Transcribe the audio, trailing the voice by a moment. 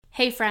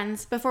Hey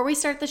friends, before we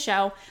start the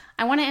show,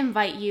 I want to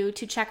invite you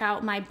to check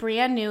out my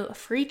brand new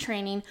free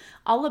training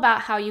all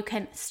about how you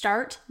can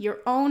start your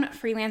own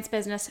freelance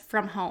business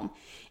from home.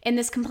 In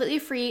this completely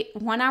free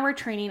 1-hour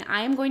training,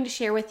 I am going to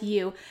share with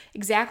you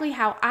exactly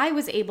how I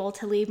was able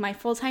to leave my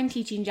full-time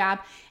teaching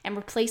job and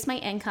replace my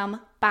income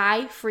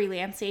by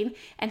freelancing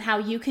and how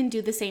you can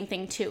do the same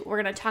thing too.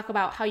 We're going to talk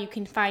about how you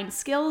can find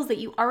skills that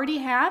you already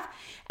have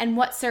and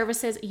what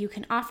services you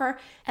can offer,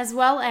 as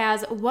well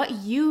as what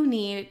you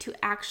need to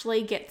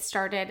actually get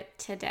started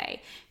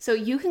today. So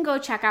you can go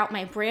check out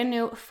my brand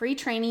new free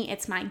training.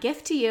 It's my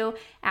gift to you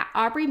at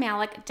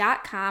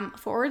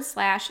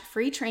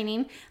aubreemalick.com/free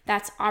training.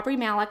 That's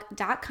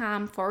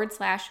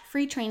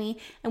aubreemalick.com/free training.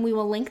 And we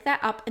will link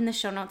that up in the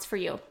show notes for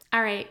you.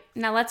 All right,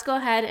 now let's go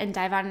ahead and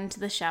dive on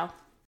into the show.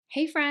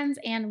 Hey friends,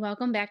 and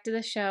welcome back to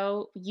the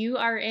show. You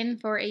are in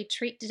for a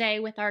treat today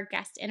with our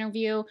guest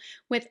interview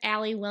with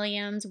Alli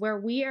Williams, where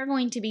we are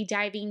going to be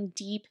diving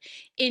deep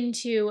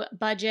into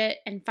budget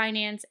and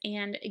finance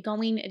and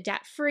going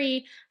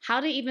debt-free, how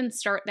to even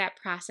start that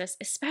process,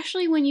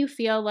 especially when you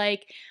feel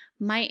like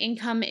my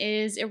income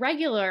is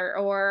irregular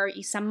or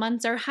some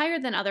months are higher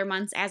than other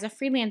months as a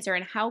freelancer,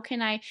 and how can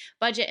I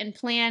budget and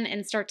plan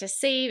and start to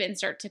save and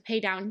start to pay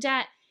down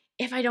debt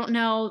if I don't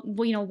know,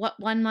 what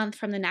 1 month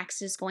from the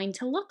next is going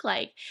to look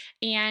like.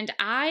 And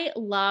I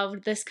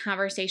loved this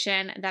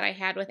conversation that I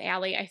had with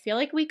Alli. I feel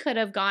like we could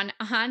have gone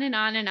on and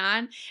on and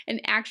on. And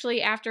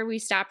actually, after we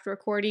stopped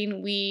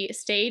recording, we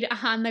stayed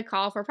on the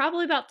call for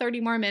probably about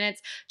 30 more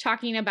minutes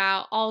talking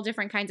about all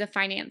different kinds of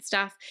finance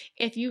stuff.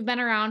 If you've been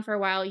around for a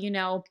while, you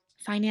know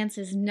finance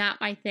is not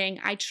my thing.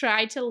 I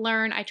try to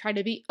learn, I try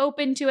to be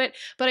open to it,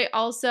 but I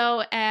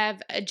also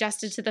have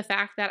adjusted to the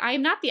fact that I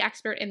am not the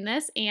expert in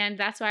this, and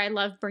that's why I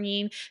love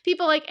bringing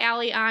people like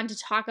Alli on to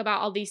talk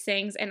about all these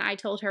things. And I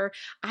told her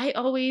I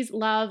always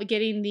love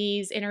getting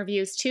these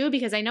interviews too,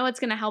 because I know it's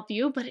going to help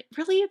you, but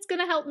it's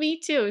going to help me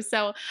too.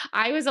 So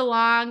I was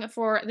along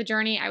for the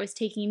journey. I was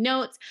taking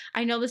notes.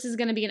 I know this is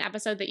going to be an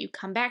episode that you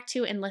come back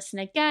to and listen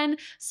again.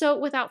 So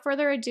without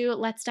further ado,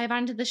 let's dive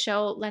onto the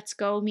show. Let's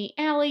go meet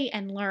Alli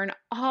and learn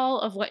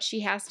all of what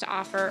she has to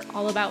offer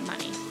all about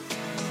money.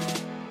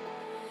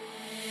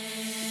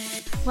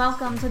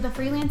 Welcome to the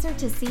Freelancer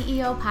to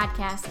CEO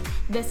podcast.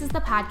 This is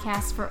the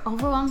podcast for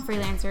overwhelmed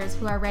freelancers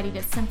who are ready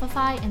to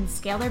simplify and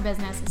scale their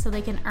business so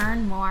they can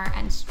earn more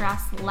and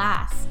stress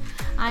less.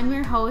 I'm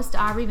your host,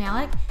 Alli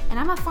Williams, and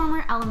I'm a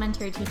former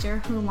elementary teacher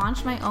who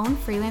launched my own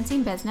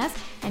freelancing business,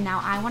 and now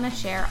I want to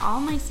share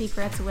all my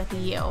secrets with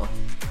you.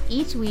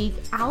 Each week,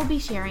 I'll be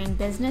sharing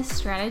business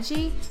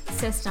strategy,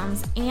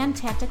 systems, and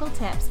tactical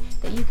tips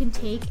that you can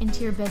take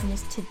into your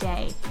business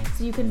today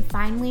so you can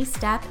finally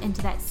step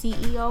into that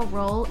CEO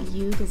role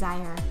you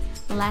desire.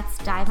 Let's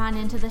dive on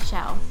into the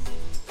show.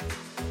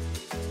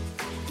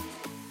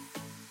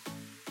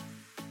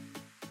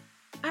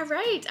 All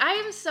right, I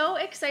am so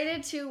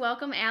excited to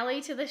welcome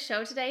Alli to the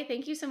show today.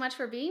 Thank you so much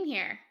for being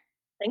here.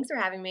 Thanks for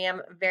having me.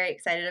 I'm very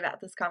excited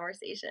about this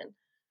conversation.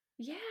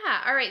 Yeah.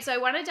 All right. So I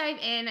want to dive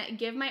in,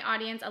 give my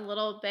audience a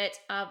little bit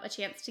of a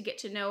chance to get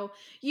to know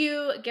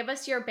you, give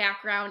us your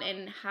background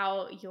and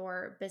how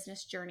your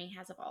business journey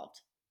has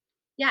evolved.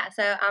 Yeah,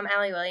 so I'm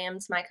Alli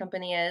Williams. My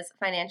company is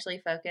financially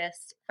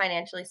focused,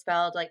 financially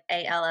spelled like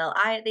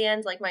ALLI at the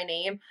end, like my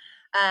name.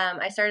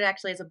 I started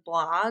actually as a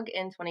blog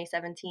in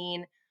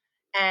 2017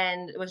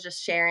 and was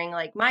just sharing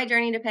like my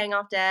journey to paying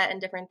off debt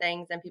and different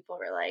things. And people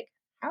were like,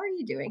 how are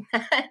you doing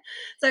that?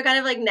 So it kind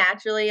of like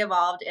naturally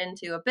evolved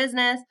into a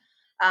business.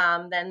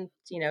 Then,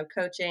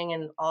 coaching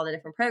and all the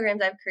different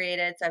programs I've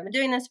created. So I've been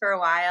doing this for a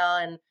while,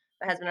 and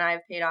my husband and I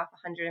have paid off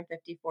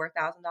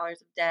 $154,000 of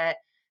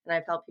debt, and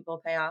I've helped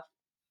people pay off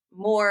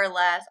more or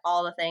less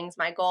all the things.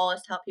 My goal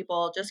is to help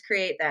people just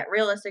create that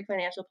realistic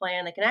financial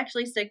plan they can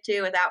actually stick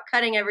to without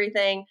cutting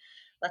everything.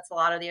 That's a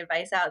lot of the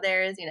advice out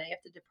there is, you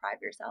have to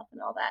deprive yourself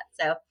and all that.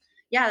 So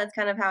yeah, that's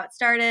kind of how it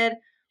started,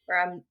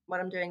 what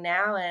I'm doing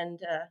now. And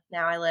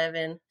now I live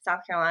in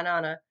South Carolina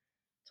on a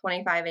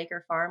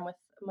 25-acre farm with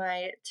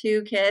my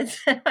 2 kids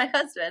and my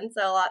husband.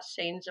 So a lot's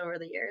changed over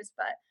the years,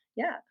 but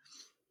yeah.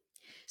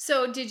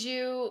 So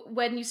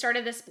when you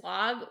started this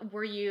blog,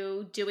 were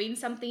you doing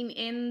something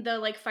in the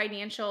like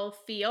financial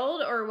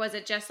field, or was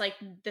it just like,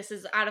 this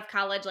is out of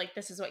college, like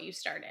this is what you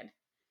started?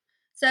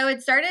 So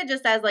it started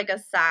just as like a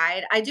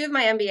side. I do have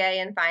my MBA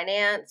in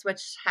finance,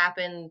 which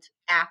happened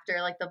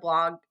after like the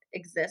blog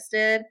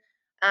existed.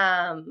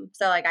 So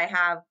like I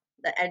have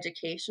the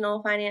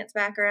educational finance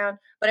background,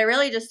 but I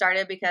really just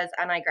started because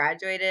when I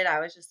graduated, I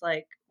was just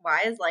like,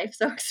 why is life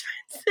so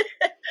expensive?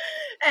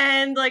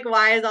 And like,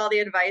 why is all the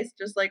advice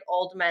just like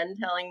old men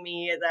telling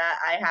me that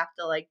I have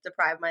to like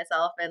deprive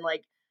myself? And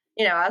like,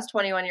 I was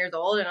 21 years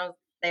old and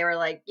they were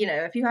like,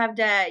 if you have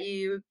debt,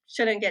 you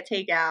shouldn't get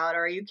takeout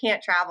or you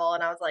can't travel.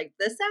 And I was like,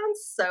 this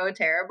sounds so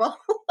terrible.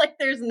 Like,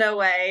 there's no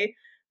way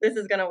this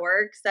is going to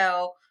work.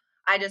 So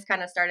I just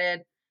kind of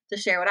started to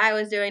share what I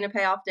was doing to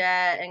pay off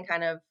debt and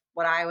kind of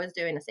what I was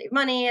doing to save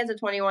money as a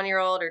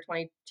 21-year-old or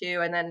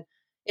 22. And then,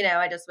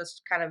 I just was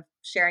kind of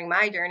sharing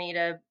my journey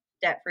to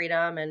debt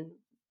freedom and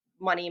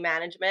money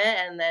management.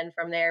 And then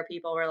from there,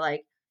 people were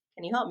like,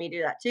 can you help me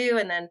do that too?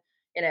 And then,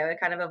 it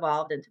kind of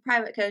evolved into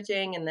private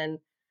coaching. And then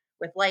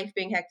with life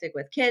being hectic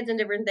with kids and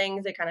different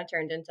things, it kind of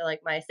turned into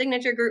like my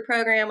signature group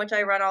program, which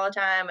I run all the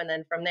time. And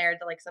then from there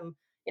to like some,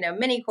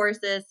 mini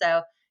courses.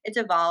 So it's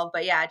evolved.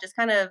 But yeah, it just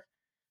kind of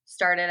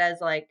started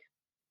as like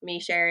me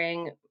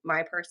sharing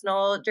my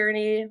personal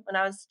journey when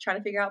I was trying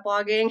to figure out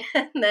blogging.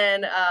 And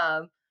then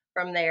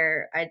from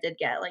there, I did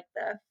get like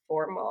the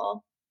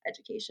formal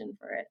education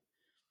for it.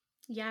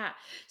 Yeah.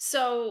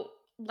 So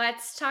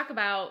let's talk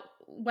about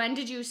when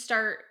did you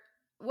start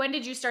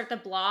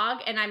the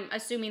blog? And I'm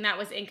assuming that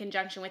was in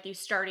conjunction with you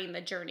starting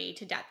the journey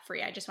to debt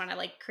free. I just want to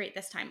like create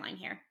this timeline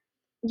here.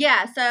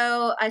 Yeah,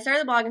 so I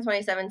started the blog in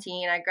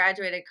 2017. I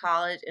graduated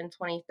college in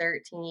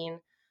 2013.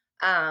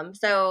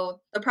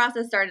 So the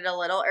process started a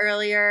little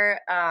earlier,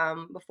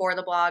 before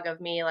the blog of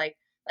me I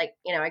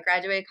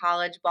graduated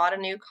college, bought a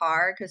new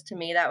car because to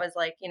me that was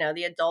like,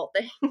 the adult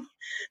thing,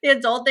 the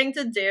adult thing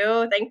to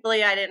do.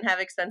 Thankfully, I didn't have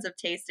expensive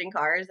taste in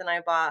cars, and I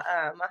bought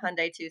a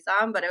Hyundai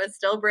Tucson, but it was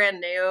still brand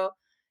new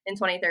in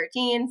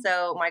 2013.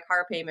 So my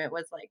car payment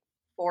was like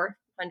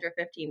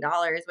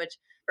 $415, which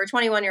for a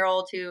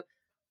 21-year-old who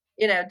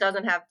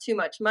doesn't have too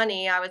much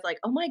money, I was like,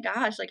 oh my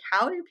gosh, like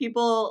how do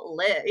people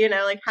live?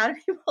 Like how do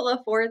people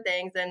afford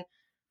things? And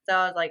so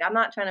I was like, I'm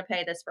not trying to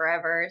pay this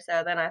forever.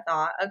 So then I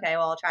thought, okay,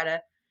 well, I'll try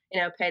to,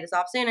 pay this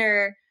off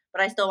sooner.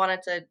 But I still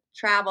wanted to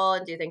travel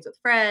and do things with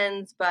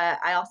friends. But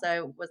I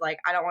also was like,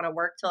 I don't want to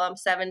work till I'm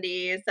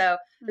 70. So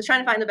I was trying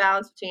to find the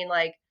balance between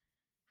like,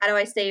 how do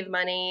I save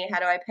money? How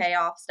do I pay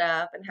off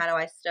stuff? And how do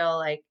I still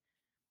like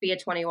be a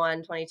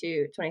 21,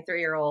 22,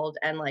 23-year-old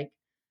and like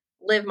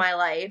live my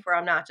life where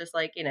I'm not just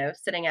like,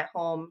 sitting at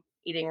home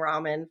eating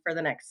ramen for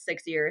the next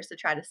 6 years to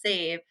try to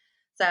save.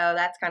 So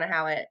that's kind of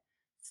how it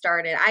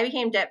started. I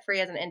became debt free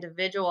as an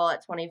individual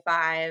at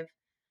 25.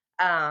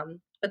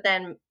 But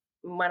then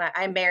when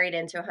I married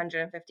into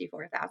 $154,000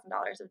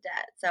 of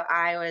debt. So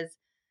I was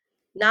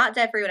not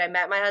debt free when I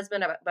met my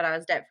husband, but I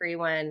was debt free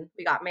when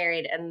we got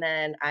married, and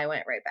then I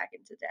went right back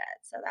into debt.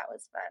 So that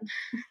was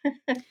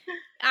fun.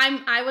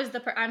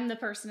 I'm the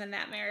person in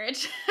that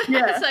marriage.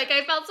 Yeah. It's like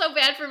I felt so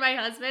bad for my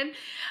husband.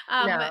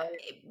 No.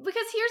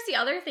 Because here's the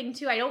other thing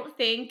too. I don't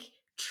think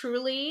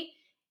truly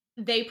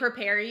they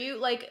prepare you.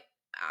 Like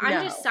I'm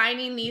No. just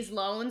signing these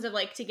loans of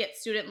like to get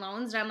student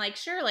loans, and I'm like,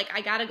 sure, like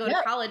I got to go to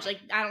Yep. college. Like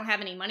I don't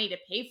have any money to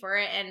pay for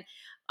it, and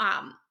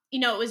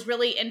it was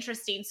really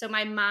interesting. So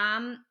my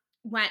mom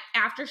went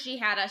after she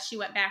had us. She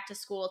went back to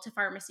school to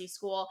pharmacy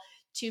school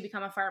to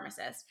become a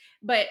pharmacist.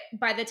 But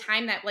by the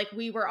time that like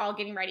we were all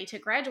getting ready to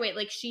graduate,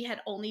 like she had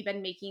only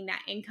been making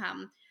that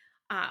income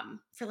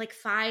for like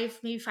 5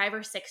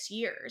 or 6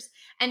 years.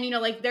 And,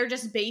 like they're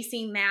just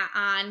basing that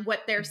on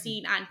what they're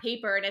seeing on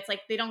paper. And it's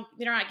like, they're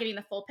not getting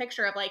the full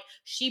picture of like,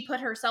 she put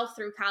herself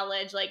through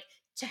college, like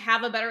to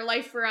have a better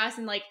life for us.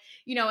 And like,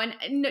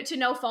 and to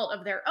no fault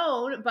of their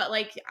own, but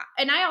like,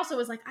 and I also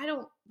was like, I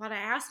don't want to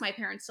ask my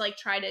parents to like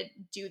try to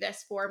do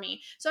this for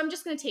me. So I'm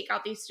just going to take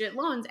out these student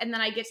loans. And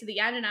then I get to the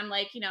end and I'm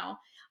like,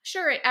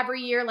 sure,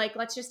 every year, like,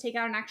 let's just take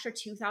out an extra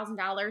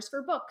 $2,000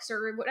 for books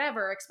or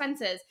whatever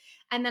expenses.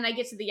 And then I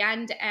get to the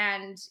end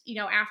and,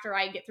 after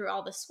I get through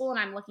all the school and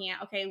I'm looking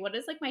at, okay, what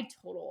is like my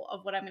total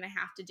of what I'm going to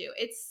have to do?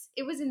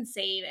 It was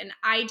insane. And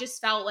I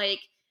just felt like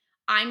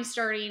I'm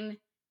starting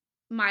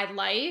my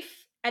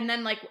life. And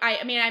then like,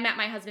 I met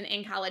my husband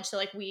in college. So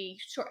like we,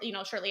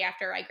 shortly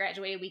after I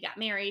graduated, we got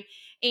married,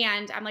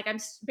 and I'm like, I'm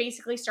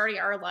basically starting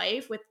our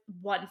life with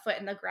one foot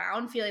in the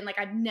ground, feeling like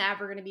I'm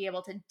never going to be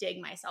able to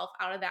dig myself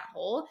out of that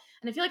hole.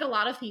 And I feel like a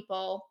lot of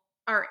people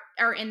are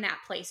in that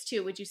place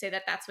too. Would you say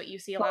that that's what you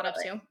see a lot of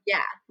too?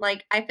 Yeah.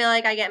 Like I feel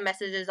like I get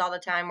messages all the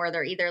time where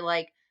they're either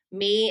like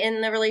me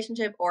in the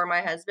relationship or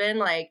my husband.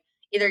 Like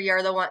either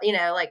you're the one,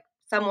 like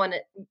someone.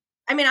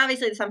 I mean,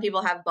 obviously some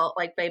people have both,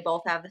 like they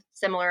both have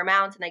similar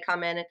amounts and they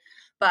come in,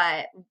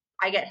 but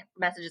I get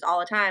messages all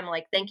the time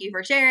like, thank you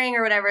for sharing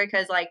or whatever,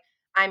 because like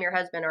I'm your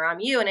husband or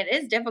I'm you. And it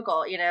is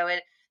difficult,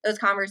 those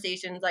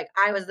conversations. Like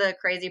I was the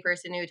crazy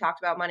person who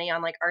talked about money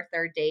on like our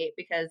third date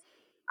because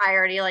I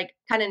already like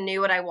kind of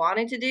knew what I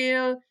wanted to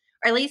do.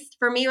 Or at least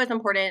for me, it was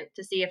important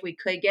to see if we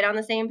could get on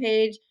the same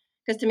page.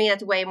 Because to me,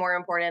 that's way more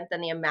important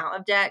than the amount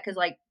of debt. Because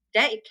like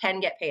debt can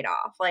get paid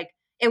off. Like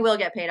it will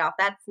get paid off.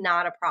 That's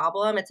not a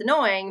problem. It's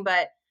annoying,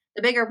 but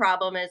the bigger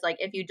problem is like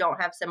if you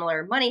don't have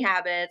similar money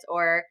habits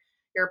or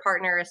your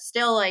partner is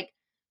still like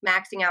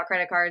maxing out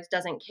credit cards,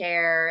 doesn't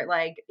care,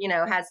 like,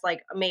 has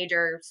like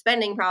major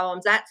spending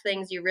problems. That's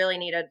things you really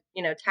need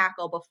to,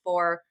 tackle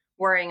before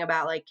worrying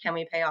about like, can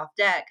we pay off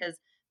debt? Because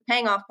the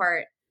paying off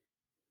part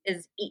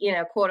is,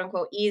 quote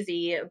unquote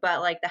easy,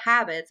 but like the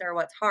habits are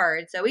what's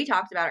hard. So we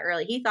talked about it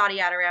early. He thought he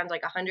had around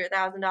like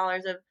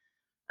 $100,000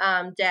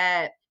 of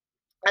debt.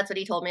 That's what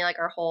he told me, like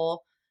our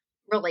whole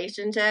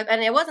relationship.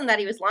 And it wasn't that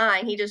he was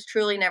lying. He just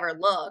truly never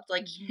looked.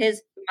 Like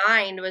his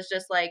mind was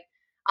just like,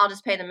 I'll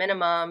just pay the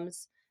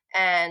minimums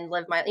and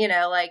live my,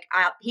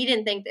 he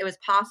didn't think it was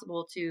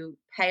possible to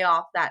pay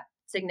off that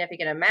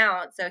significant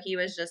amount. So he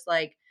was just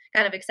like,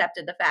 kind of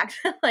accepted the fact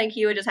that like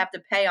he would just have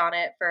to pay on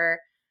it for,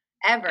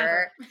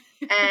 ever.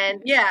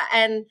 And yeah,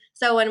 and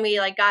so when we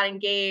like got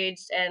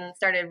engaged and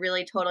started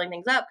really totaling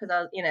things up, because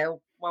I was,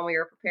 when we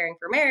were preparing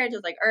for marriage, I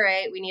was like, all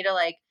right, we need to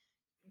like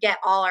get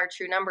all our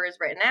true numbers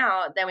written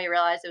out. Then we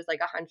realized it was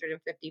like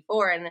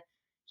 154, and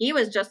he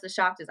was just as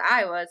shocked as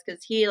I was,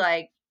 because he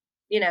like,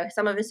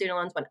 some of his student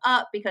loans went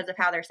up because of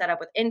how they're set up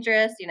with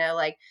interest.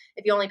 Like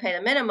if you only pay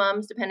the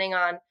minimums, depending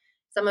on,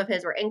 some of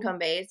his were income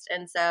based,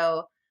 and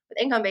so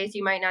with income based,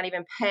 you might not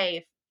even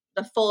pay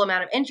the full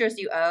amount of interest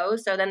you owe.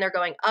 So then they're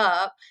going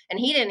up, and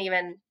he didn't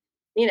even,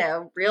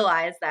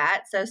 realize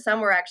that. So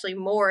some were actually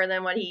more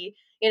than what he,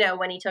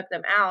 when he took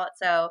them out.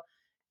 So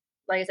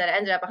like I said, it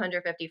ended up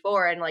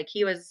 154, and like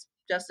he was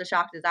just as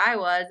shocked as I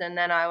was. And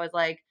then I was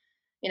like,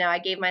 I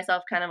gave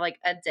myself kind of like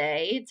a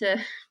day to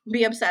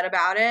be upset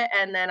about it.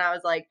 And then I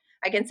was like,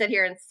 I can sit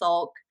here and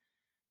sulk,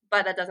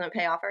 but that doesn't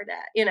pay off our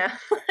debt,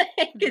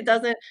 like it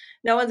doesn't,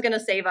 no one's going to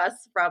save us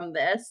from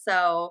this.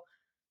 So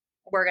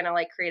we're going to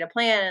like create a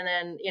plan.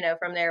 And then,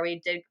 from there we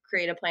did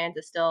create a plan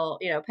to still,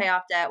 pay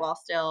off debt while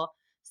still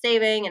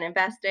saving and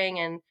investing.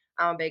 And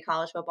I'm a big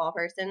college football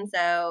person.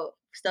 So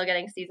still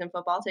getting season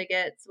football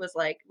tickets was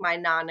like my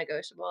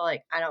non-negotiable.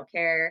 Like, I don't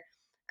care.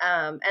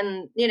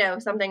 And,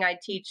 something I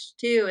teach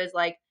too is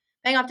like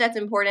paying off debt's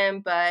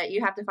important, but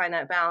you have to find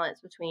that balance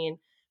between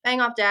paying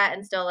off debt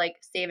and still like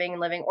saving and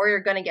living, or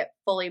you're going to get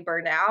fully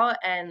burned out.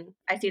 And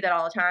I see that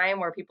all the time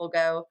where people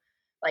go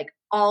like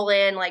all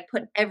in, like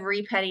put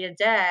every penny to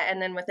debt.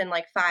 And then within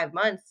like 5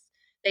 months,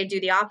 they do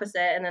the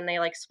opposite. And then they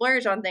like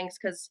splurge on things,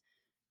 because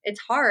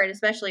it's hard,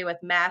 especially with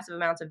massive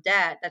amounts of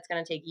debt that's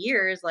going to take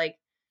years. Like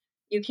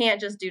you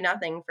can't just do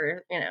nothing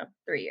for,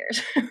 3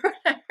 years.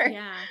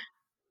 Yeah,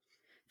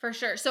 for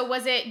sure. So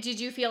did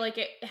you feel like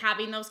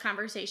having those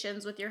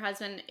conversations with your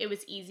husband, it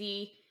was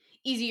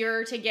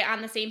easier to get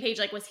on the same page?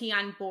 Like, was he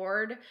on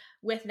board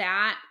with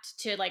that,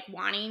 to like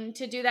wanting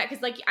to do that?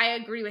 Cause like, I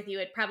agree with you.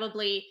 It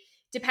probably,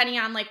 depending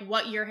on like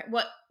what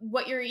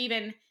you're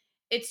even,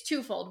 it's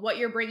twofold, what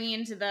you're bringing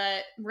into the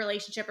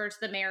relationship or to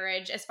the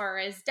marriage as far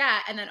as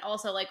debt. And then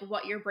also like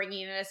what you're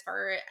bringing in as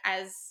far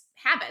as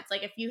habits.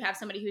 Like if you have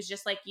somebody who's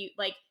just like you,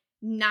 like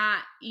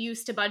not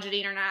used to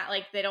budgeting, or not,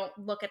 like they don't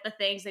look at the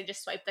things, they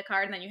just swipe the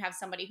card. And then you have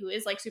somebody who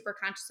is like super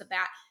conscious of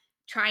that,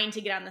 trying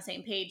to get on the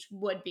same page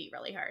would be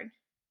really hard.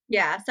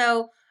 Yeah.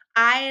 So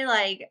I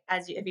like,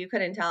 if you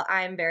couldn't tell,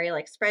 I'm very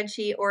like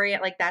spreadsheet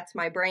orient. Like that's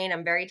my brain.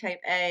 I'm very type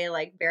A,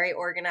 like very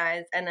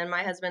organized. And then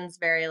my husband's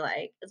very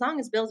like, as long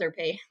as bills are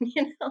paid,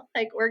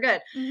 like we're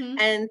good. Mm-hmm.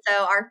 And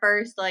so our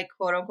first like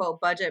quote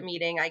unquote budget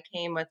meeting, I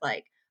came with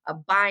like a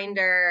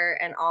binder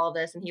and all of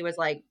this. And he was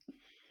like,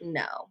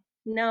 no,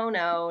 no,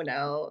 no,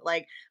 no.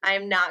 Like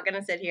I'm not going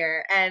to sit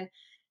here. And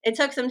it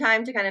took some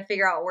time to kind of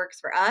figure out what works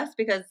for us,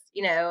 because,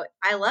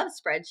 I love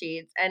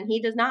spreadsheets and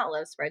he does not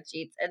love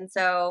spreadsheets. And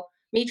so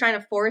me trying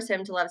to force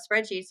him to love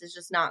spreadsheets is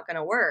just not going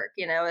to work.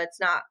 It's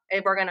not,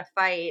 if we're going to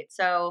fight.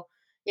 So,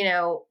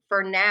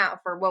 for now,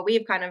 for what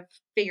we've kind of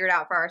figured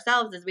out for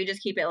ourselves is we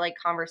just keep it like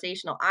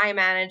conversational. I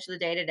manage the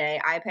day to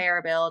day. I pay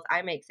our bills.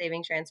 I make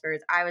saving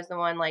transfers. I was the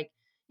one like,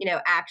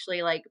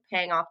 actually like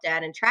paying off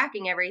debt and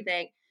tracking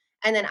everything.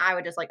 And then I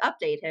would just like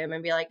update him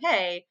and be like,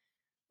 hey,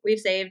 we've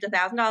saved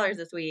 $1,000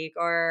 this week,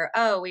 or,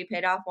 oh, we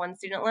paid off one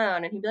student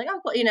loan. And he'd be like, oh,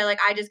 cool. Like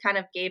I just kind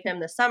of gave him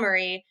the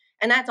summary,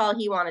 and that's all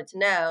he wanted to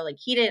know. Like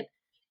he didn't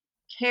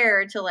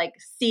care to like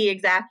see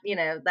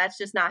that's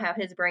just not how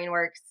his brain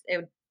works.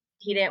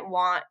 He didn't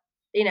want,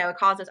 it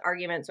causes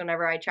arguments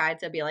whenever I tried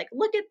to be like,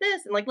 look at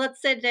this, and like,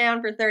 let's sit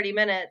down for 30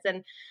 minutes.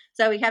 And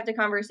so we kept it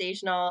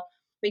conversational.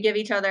 We give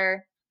each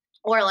other,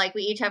 or like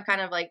we each have kind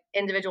of like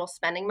individual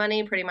spending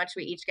money. Pretty much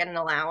we each get an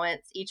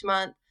allowance each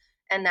month.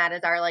 And that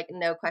is our like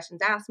no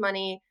questions asked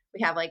money.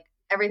 We have like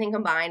everything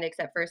combined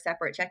except for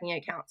separate checking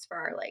accounts for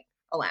our like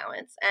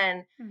allowance.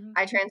 And Mm-hmm.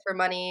 I transfer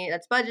money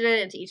that's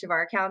budgeted into each of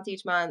our accounts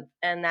each month.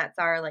 And that's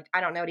our like,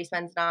 I don't know what he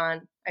spends it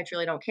on. I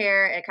truly don't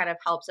care. It kind of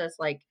helps us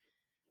like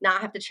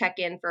not have to check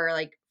in for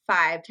like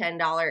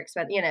 $5-10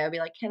 expense, be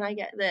like, can I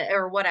get the,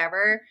 or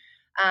whatever.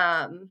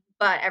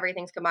 But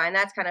everything's combined.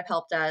 That's kind of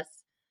helped us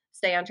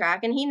stay on track.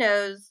 And he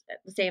knows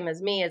the same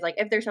as me, is like,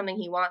 if there's something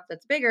he wants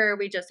that's bigger,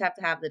 we just have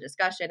to have the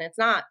discussion. It's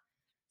not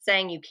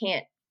saying you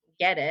can't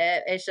get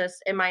it. It's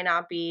just, it might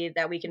not be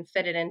that we can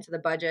fit it into the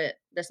budget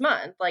this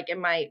month. Like it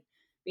might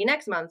be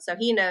next month. So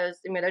he knows,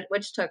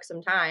 which took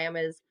some time,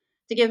 is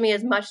to give me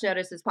as much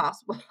notice as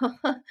possible,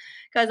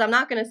 because I'm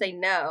not going to say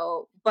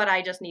no, but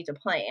I just need to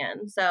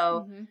plan.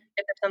 So Mm-hmm.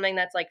 if there's something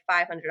that's like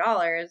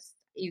 $500,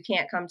 you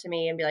can't come to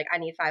me and be like, I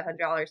need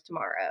 $500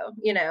 tomorrow,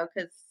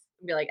 because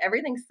be like,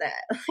 everything's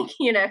set. Like,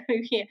 you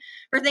can't,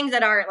 for things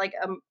that aren't like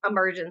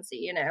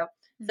emergency,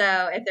 Mm-hmm.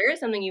 So if there is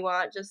something you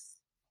want, just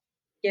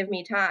give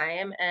me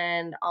time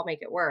and I'll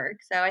make it work.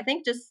 So I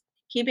think just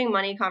keeping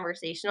money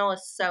conversational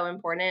is so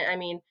important. I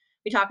mean,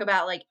 we talk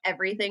about like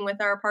everything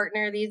with our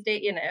partner these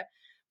days,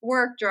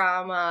 work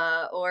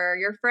drama or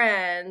your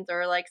friends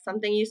or like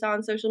something you saw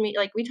on social media.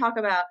 Like we talk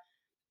about,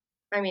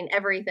 I mean,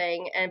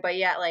 everything. But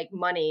yet like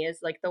money is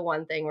like the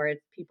one thing where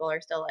people are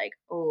still like,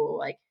 oh,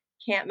 like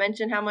can't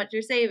mention how much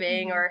you're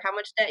saving Mm-hmm. or how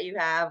much debt you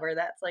have, or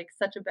that's like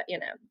such a,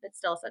 it's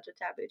still such a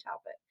taboo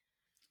topic.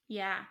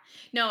 Yeah.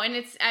 No,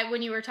 and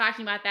when you were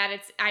talking about that,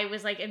 I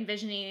was like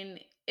envisioning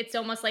it's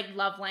almost like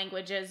love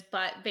languages,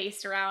 but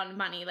based around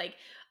money, like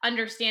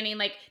understanding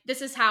like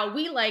this is how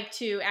we like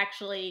to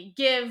actually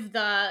give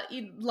the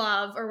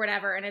love or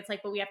whatever. And it's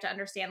like, but we have to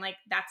understand like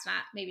that's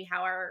not maybe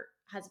how our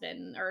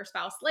husband or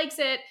spouse likes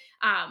it.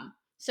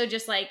 So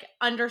just like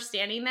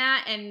understanding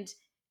that and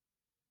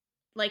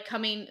like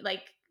coming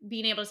like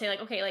being able to say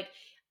like okay like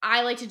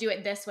I like to do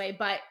it this way,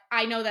 but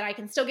I know that I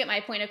can still get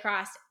my point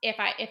across if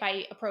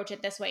I approach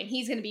it this way, and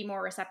he's going to be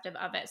more receptive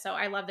of it. So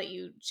I love that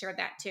you shared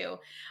that too.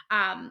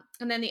 And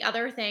then the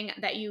other thing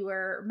that you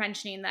were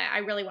mentioning that I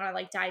really want to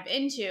like dive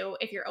into,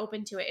 if you're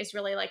open to it, is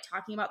really like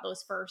talking about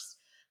those first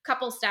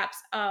couple steps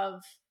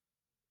of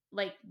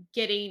like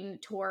getting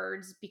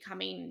towards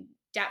becoming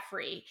debt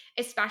free,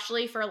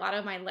 especially for a lot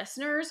of my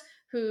listeners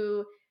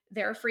who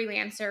they're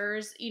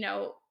freelancers,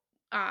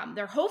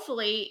 they're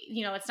hopefully,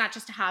 it's not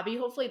just a hobby.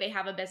 Hopefully they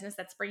have a business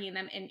that's bringing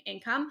them in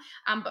income.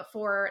 But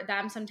for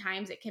them,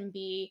 sometimes it can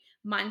be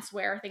months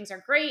where things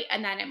are great.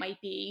 And then it might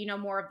be,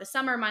 more of the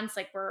summer months,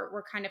 like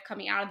we're kind of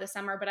coming out of the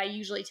summer. But I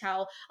usually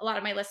tell a lot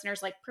of my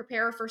listeners, like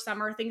prepare for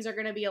summer. Things are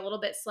going to be a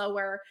little bit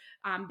slower.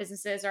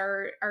 Businesses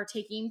are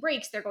taking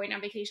breaks. They're going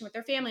on vacation with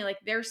their family. Like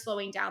they're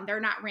slowing down.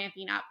 They're not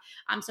ramping up.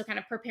 So kind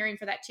of preparing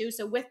for that too.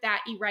 So with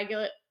that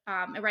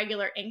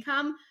irregular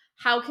income,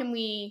 how can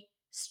we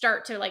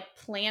start to like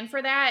plan for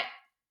that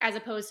as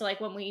opposed to like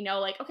when we know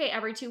like, okay,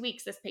 every 2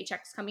 weeks this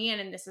paycheck's coming in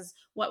and this is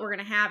what we're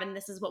going to have and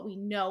this is what we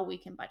know we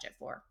can budget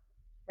for.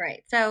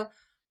 Right. So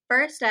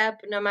first step,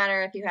 no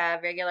matter if you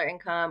have regular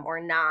income or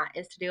not,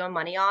 is to do a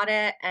money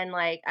audit. And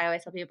like I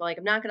always tell people, like,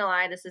 I'm not gonna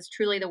lie, this is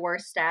truly the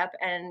worst step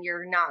and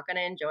you're not gonna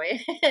enjoy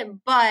it.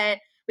 But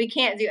we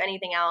can't do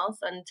anything else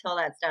until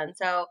that's done.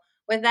 So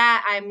with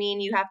that, I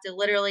mean you have to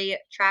literally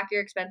track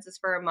your expenses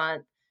for a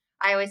month.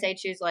 I always say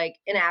choose like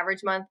an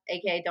average month,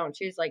 aka don't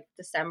choose like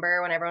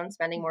December when everyone's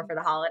spending more for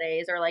the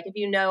holidays, or like if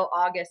you know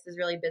August is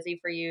really busy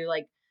for you,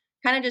 like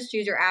kind of just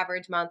choose your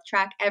average month,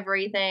 track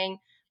everything,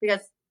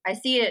 because I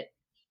see it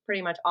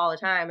pretty much all the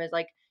time is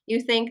like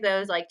you think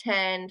those like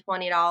 $10,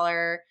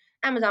 $20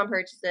 Amazon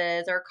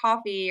purchases or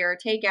coffee or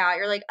takeout,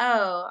 you're like,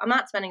 oh, I'm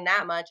not spending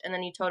that much. And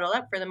then you total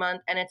up for the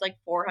month and it's like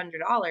 $400.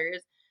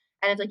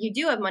 And it's like you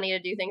do have money to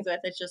do things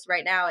with. It's just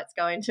right now it's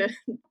going to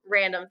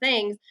random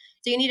things.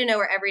 So you need to know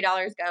where every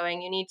dollar is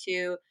going. You need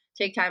to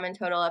take time and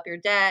total up your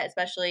debt,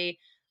 especially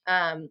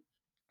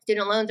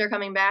student loans are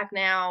coming back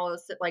now.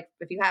 Like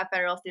if you have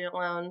federal student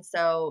loans,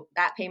 so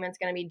that payment's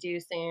going to be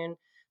due soon.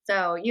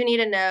 So you need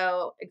to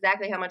know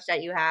exactly how much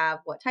debt you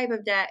have, what type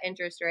of debt,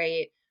 interest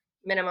rate,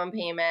 minimum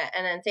payment.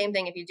 And then same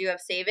thing, if you do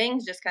have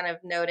savings, just kind of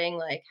noting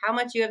like how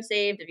much you have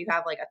saved. If you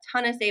have like a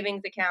ton of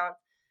savings accounts,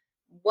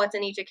 what's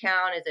in each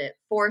account? Is it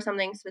for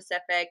something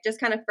specific? Just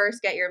kind of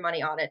first get your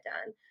money audit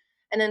done.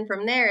 And then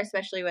from there,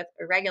 especially with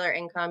irregular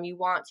income, you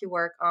want to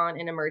work on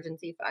an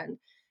emergency fund.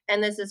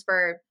 And this is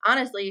for,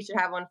 honestly, you should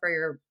have one for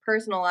your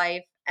personal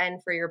life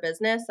and for your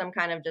business, some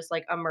kind of just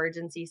like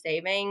emergency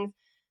savings.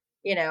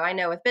 I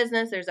know with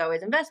business, there's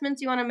always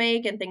investments you want to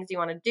make and things you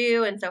want to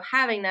do. And so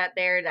having that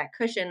there, that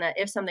cushion that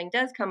if something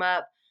does come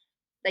up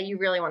that you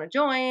really want to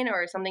join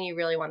or something you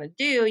really want to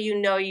do,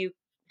 you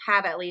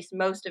have at least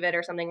most of it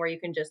or something where you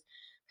can just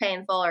pay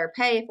in full or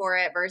pay for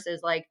it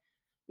versus like,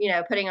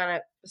 putting on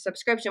a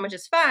subscription, which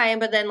is fine,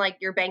 but then like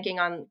you're banking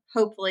on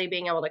hopefully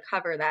being able to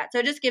cover that. So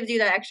it just gives you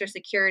that extra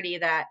security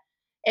that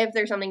if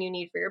there's something you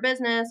need for your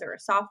business or a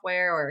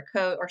software or a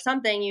code or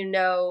something,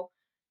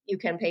 you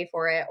can pay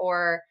for it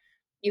or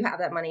you have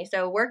that money.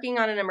 So working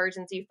on an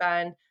emergency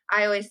fund,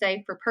 I always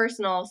say for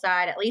personal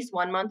side, at least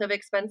 1 month of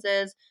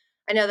expenses.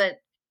 I know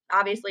that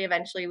obviously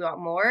eventually we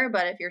want more,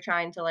 but if you're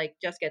trying to like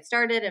just get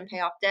started and pay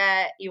off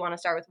debt, you want to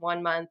start with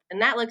 1 month.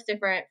 And that looks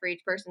different for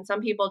each person.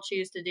 Some people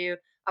choose to do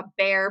a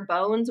bare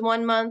bones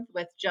 1 month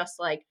with just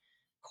like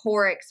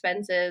core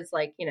expenses,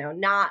 like,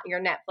 not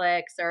your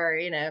Netflix or,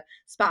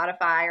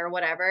 Spotify or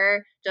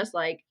whatever, just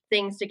like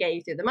things to get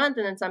you through the month.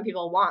 And then some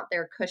people want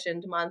their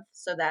cushioned month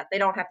so that they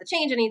don't have to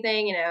change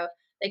anything,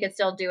 they could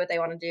still do what they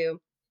want to do.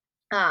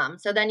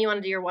 So then you want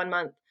to do your 1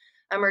 month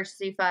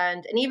emergency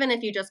fund. And even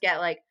if you just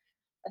get like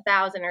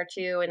 1,000 or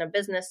two in a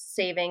business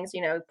savings,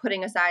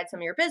 putting aside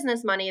some of your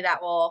business money,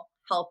 that will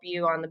help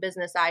you on the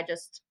business side,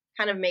 just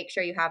kind of make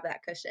sure you have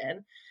that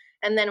cushion.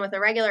 And then with a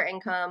regular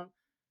income,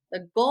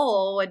 the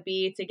goal would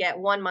be to get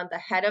 1 month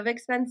ahead of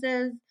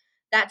expenses.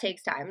 That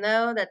takes time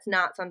though. That's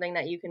not something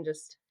that you can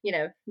just,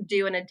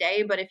 do in a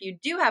day. But if you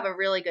do have a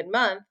really good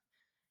month,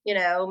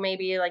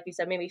 maybe like you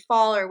said, maybe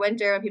fall or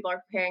winter when people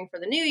are preparing for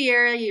the new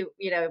year,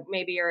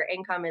 maybe your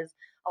income is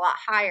a lot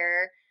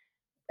higher.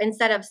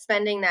 Instead of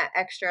spending that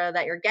extra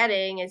that you're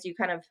getting, is you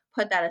kind of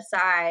put that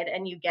aside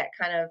and you get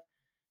kind of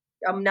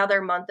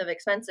another month of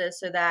expenses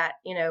so that,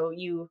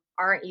 you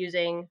aren't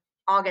using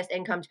August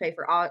income to pay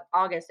for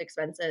August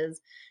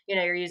expenses.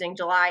 You're using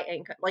July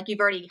income, like you've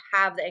already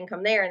have the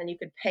income there and then you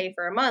could pay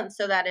for a month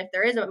so that if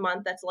there is a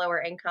month that's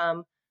lower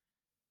income,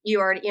 you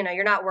already,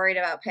 you're not worried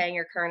about paying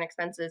your current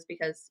expenses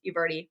because you've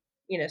already,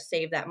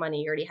 saved that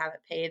money. You already have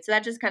it paid. So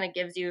that just kind of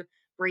gives you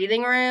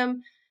breathing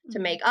room to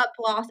Mhm. make up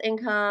lost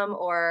income,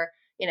 or,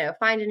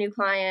 find a new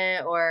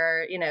client,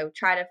 or,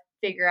 try to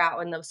figure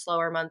out in those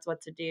slower months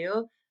what to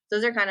do.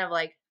 Those are kind of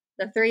like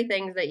the three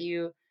things that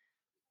you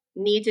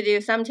need to do.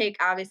 Some take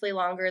obviously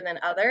longer than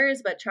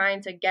others, but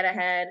trying to get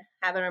ahead,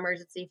 have an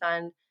emergency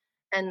fund,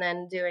 and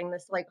then doing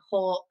this like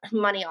whole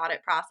money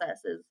audit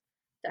process is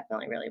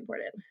definitely really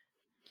important.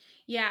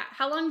 Yeah.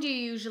 How long do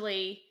you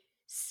usually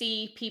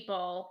see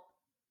people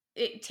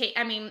it take?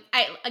 I mean,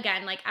 I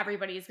again, like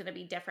everybody's going to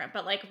be different,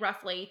 but like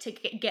roughly to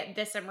get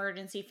this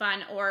emergency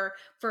fund, or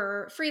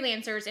for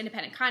freelancers,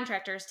 independent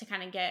contractors to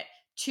kind of get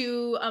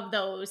two of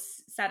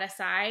those set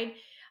aside.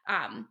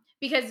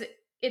 Because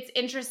it's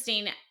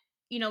interesting,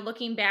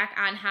 looking back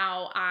on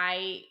how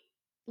I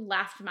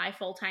left my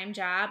full-time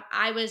job.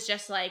 I was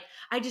just like,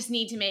 I just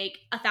need to make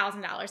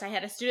 $1,000. I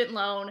had a student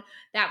loan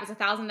that was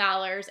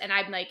 $1,000, and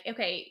I'm like,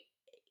 okay,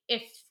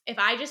 if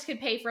I just could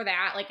pay for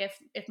that, like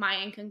if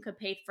my income could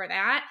pay for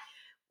that,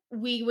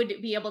 we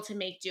would be able to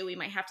make do. We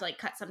might have to like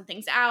cut some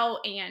things out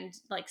and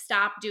like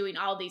stop doing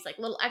all these like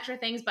little extra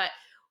things, but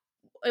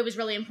it was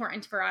really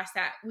important for us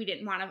that we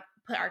didn't want to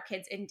put our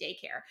kids in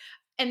daycare.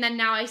 And then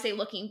now I say,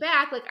 looking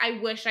back, like I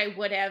wish I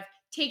would have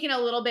taken a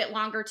little bit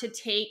longer to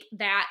take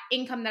that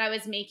income that I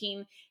was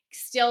making,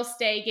 still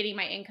stay getting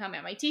my income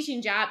at my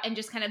teaching job, and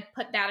just kind of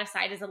put that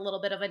aside as a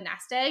little bit of a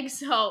nest egg.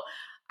 So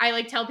I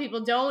like tell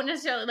people, don't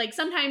necessarily, like,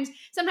 sometimes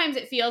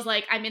it feels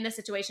like I'm in this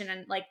situation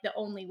and like the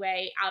only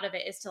way out of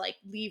it is to like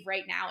leave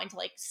right now and to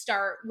like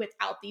start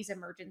without these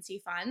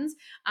emergency funds.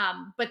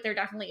 But there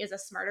definitely is a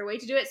smarter way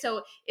to do it.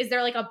 So is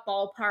there like a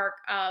ballpark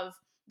of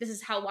this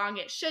is how long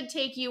it should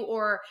take you,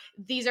 or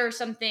these are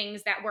some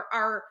things that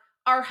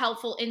are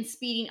helpful in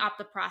speeding up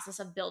the process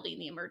of building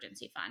the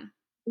emergency fund?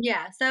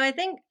 Yeah, so I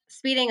think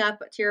speeding up,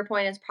 to your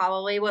point, is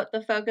probably what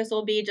the focus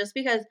will be, just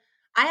because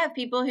I have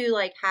people who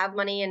like have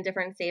money in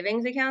different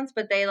savings accounts,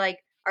 but they like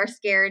are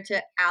scared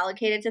to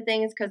allocate it to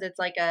things because it's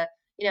like a,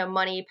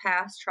 money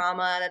past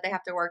trauma that they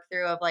have to work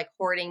through of like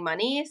hoarding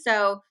money.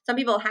 So some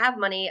people have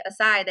money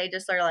aside, they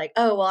just are like,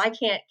 "Oh, well, I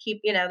can't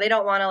keep," they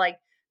don't want to like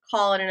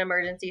call it an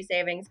emergency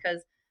savings,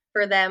 because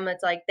for them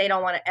it's like they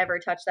don't want to ever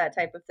touch that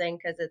type of thing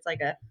because it's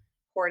like a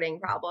hoarding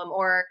problem.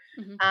 Or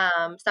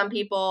Mm-hmm. some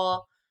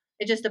people,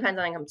 it just depends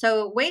on income.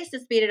 So ways to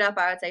speed it up,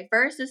 I would say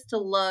first is to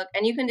look,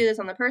 and you can do this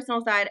on the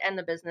personal side and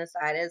the business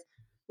side, is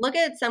look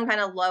at some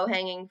kind of low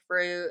hanging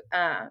fruit,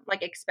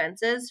 like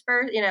expenses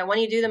first. When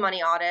you do the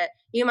money audit,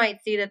 you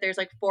might see that there's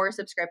like 4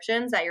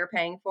 subscriptions that you're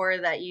paying for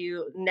that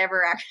you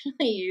never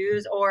actually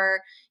use,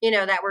 or,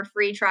 that were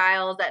free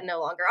trials that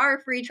no longer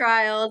are free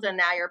trials. And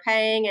now you're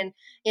paying, and,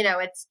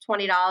 it's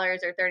 $20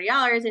 or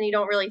 $30, and you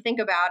don't really think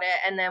about it.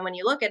 And then when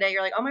you look at it,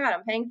 you're like, oh my God,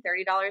 I'm paying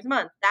 $30 a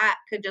month. That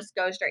could just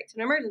go straight to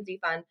an emergency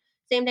fund.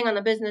 Same thing on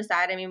the business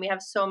side. I mean, we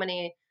have so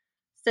many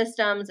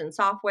systems and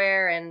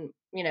software and,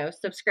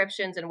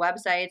 subscriptions and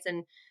websites,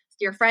 and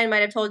your friend might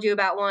have told you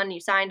about one,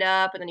 you signed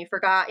up and then you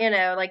forgot,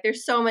 like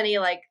there's so many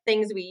like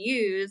things we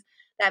use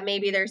that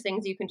maybe there's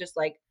things you can just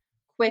like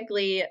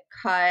quickly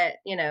cut,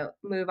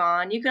 move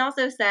on. You can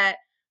also set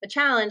a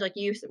challenge, like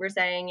you were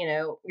saying,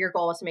 your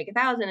goal is to make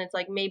 1,000. It's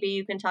like maybe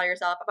you can tell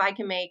yourself, if I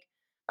can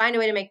find a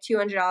way to make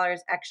 $200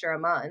 extra a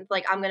month,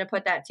 like I'm going to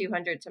put that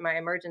 200 to my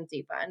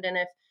emergency fund. And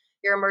if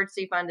your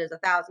emergency fund is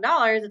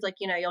 $1,000, it's like,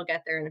 you'll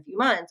get there in a few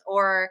months.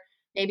 Or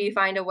maybe you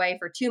find a way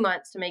for 2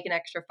 months to make an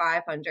extra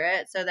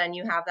 500. So then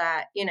you have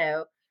that,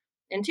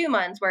 in 2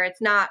 months, where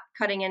it's not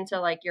cutting into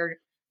like your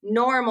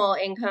normal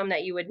income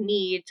that you would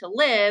need to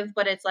live,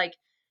 but it's like,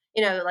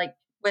 like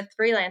with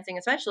freelancing,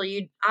 especially,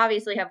 you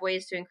obviously have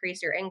ways to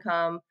increase your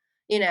income,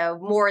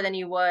 more than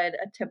you would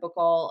a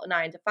typical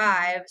 9 to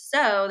 5.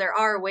 So there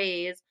are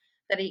ways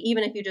that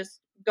even if you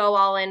just go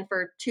all in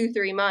for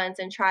 2-3 months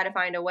and try to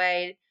find a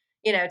way,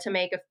 to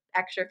make an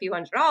extra few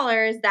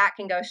 $100s, that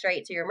can go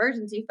straight to your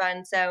emergency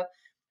fund. So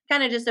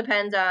kind of just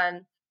depends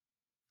on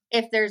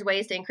if there's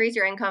ways to increase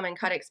your income and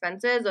cut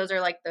expenses. Those are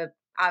like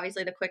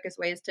obviously the quickest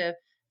ways to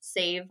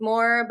save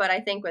more. But I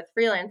think with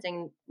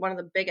freelancing, one of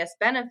the biggest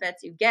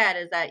benefits you get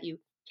is that you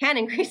can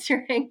increase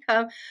your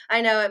income.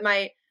 I know it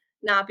might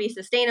not be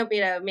sustainable.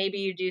 Maybe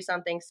you do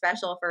something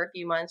special for a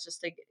few months just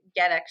to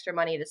get extra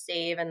money to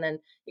save, and then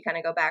you kind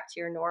of go back to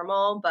your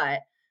normal.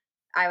 But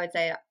I would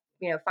say,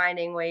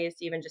 finding ways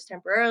to even just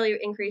temporarily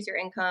increase your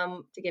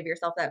income to give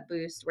yourself that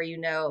boost where,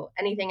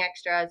 anything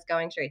extra is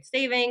going straight to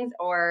savings,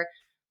 or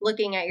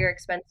looking at your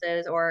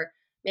expenses, or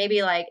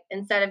maybe like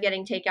instead of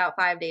getting takeout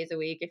 5 days a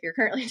week, if you're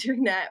currently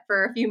doing that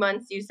for a few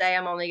months, you say,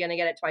 I'm only going to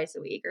get it twice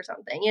a week or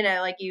something,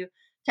 like you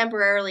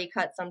temporarily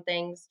cut some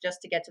things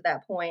just to get to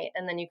that point,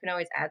 and then you can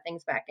always add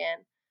things back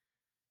in.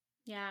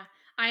 Yeah.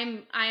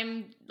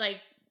 I'm like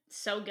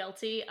so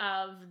guilty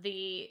of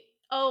the,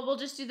 oh, we'll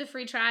just do the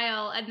free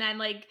trial. And then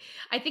like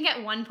I think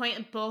at one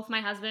point both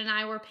my husband and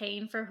I were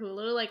paying for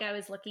Hulu. Like I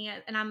was looking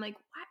at, and I'm like,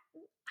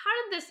 what?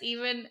 how did this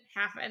even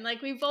happen?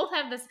 Like, we both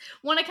have this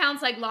one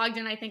account's like logged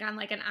in, I think, on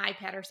like an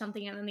iPad or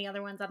something, and then the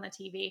other one's on the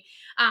TV.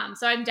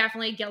 So I'm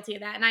definitely guilty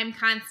of that. And I'm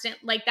constant,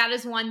 like, that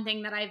is one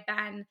thing that I've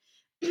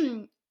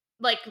been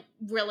like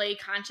really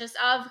conscious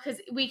of,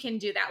 because we can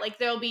do that. Like,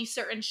 there'll be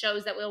certain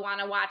shows that we'll want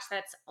to watch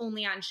that's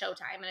only on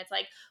Showtime. And it's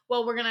like,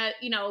 well, we're going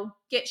to,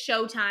 get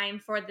Showtime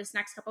for this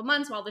next couple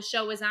months while the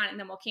show is on, and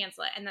then we'll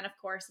cancel it. And then, of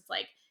course, it's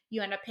like,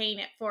 you end up paying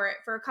it for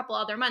a couple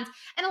other months.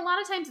 And a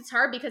lot of times it's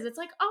hard because it's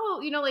like, oh,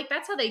 like,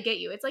 that's how they get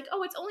you. It's like,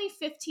 oh, it's only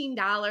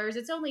 $15.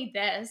 It's only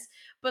this.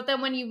 But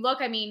then when you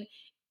look, I mean,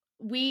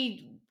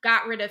 we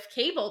got rid of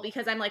cable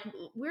because I'm like,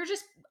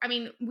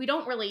 we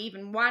don't really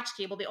even watch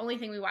cable. The only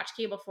thing we watch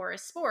cable for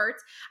is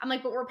sports. I'm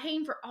like, but we're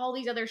paying for all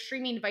these other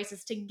streaming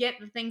devices to get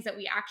the things that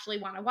we actually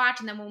want to watch.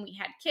 And then when we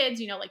had kids,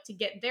 like, to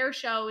get their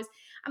shows,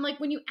 I'm like,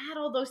 when you add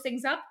all those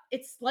things up,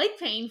 it's like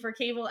paying for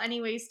cable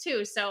anyways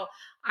too. So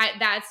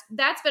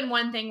that's been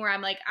one thing where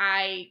I'm like,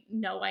 I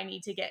know I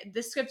need to get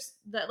the scripts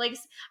that, like,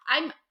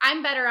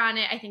 I'm better on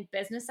it. I think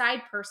business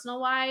side, personal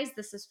wise,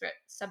 the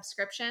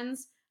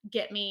subscriptions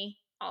get me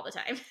all the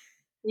time.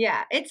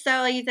 Yeah, it's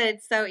so, like you said,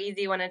 it's so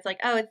easy when it's like,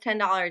 oh, it's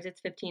 $10,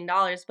 it's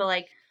 $15. But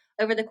like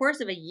over the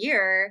course of a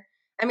year,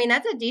 I mean,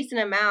 that's a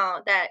decent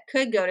amount that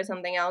could go to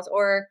something else.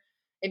 Or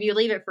if you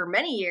leave it for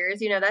many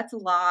years, that's a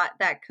lot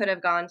that could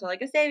have gone to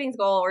like a savings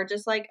goal or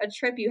just like a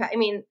trip you had, I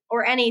mean,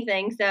 or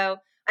anything. So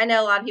I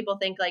know a lot of people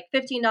think like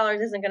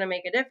 $15 isn't going to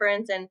make a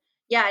difference. And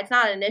yeah, it's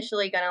not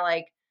initially going to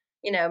like,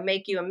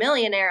 make you a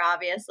millionaire,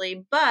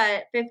 obviously,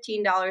 but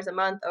 $15 a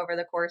month over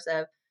the course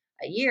of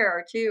a year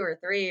or two or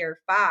three or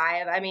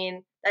five, I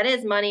mean, that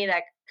is money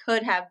that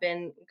could have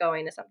been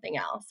going to something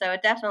else. So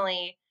it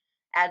definitely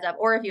adds up.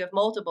 Or if you have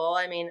multiple,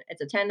 I mean,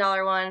 it's a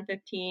 $10 one,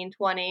 15,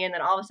 20, and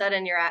then all of a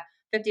sudden you're at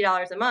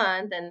 $50 a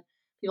month, and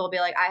people will be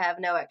like, I have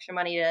no extra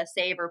money to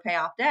save or pay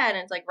off debt. And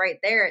it's like right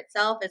there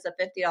itself is a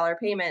 $50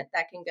 payment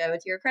that can go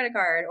to your credit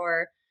card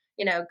or,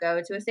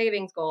 go to a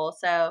savings goal.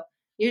 So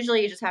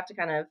usually you just have to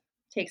kind of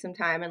take some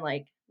time and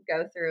like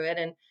go through it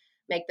and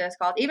make those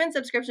calls. Even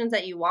subscriptions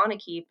that you want to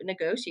keep,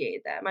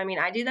 negotiate them. I mean,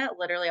 I do that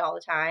literally all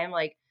the time.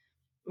 Like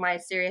my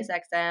Sirius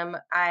XM,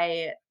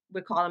 I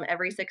would call them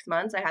every 6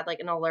 months. I had like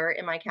an alert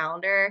in my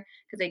calendar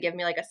because they give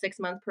me like a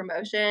 6-month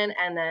promotion.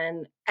 And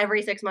then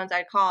every 6 months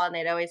I'd call and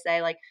they'd always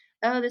say like,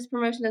 oh, this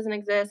promotion doesn't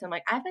exist. I'm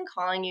like, I've been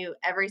calling you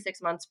every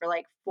 6 months for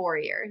like 4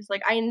 years.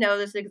 Like, I know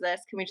this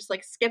exists. Can we just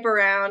like skip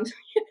around,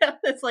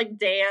 this like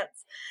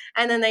dance?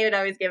 And then they would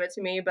always give it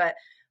to me. But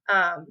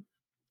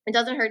it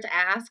doesn't hurt to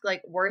ask.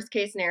 Like, worst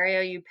case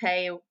scenario, you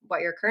pay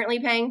what you're currently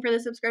paying for the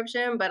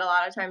subscription, but a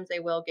lot of times they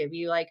will give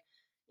you like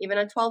even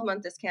a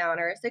 12-month discount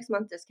or a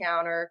 6-month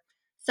discount or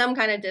some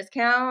kind of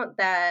discount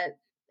that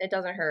it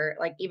doesn't hurt.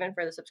 Like, even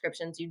for the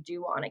subscriptions you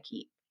do want to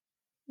keep.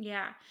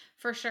 Yeah,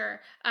 for sure.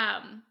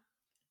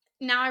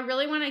 Now I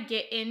really want to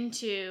get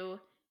into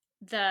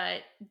the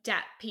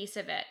debt piece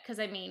of it, because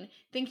I mean,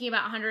 thinking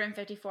about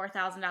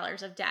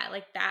 $154,000 of debt,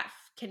 like, that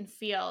can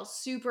feel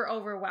super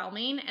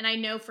overwhelming. And I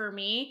know for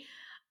me,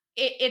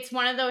 it's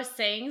one of those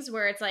things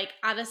where it's like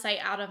out of sight,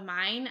 out of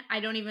mind. I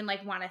don't even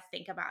like want to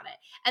think about it.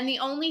 And the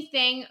only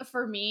thing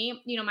for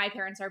me, my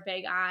parents are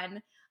big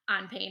on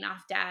paying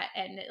off debt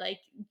and like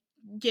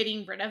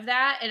getting rid of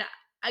that. And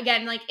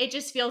again, like, it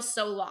just feels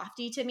so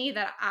lofty to me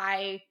that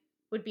I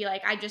would be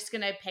like, I'm just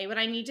going to pay what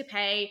I need to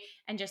pay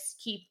and just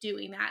keep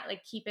doing that,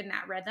 like keep in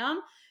that rhythm.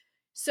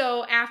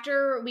 So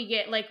after we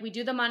get, like, we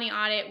do the money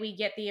audit, we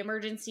get the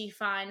emergency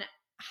fund,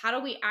 how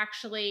do we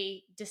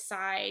actually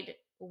decide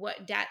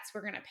what debts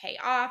we're going to pay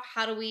off?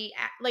 How do we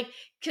like,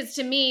 because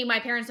to me, my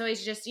parents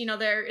always just,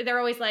 they're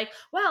always like,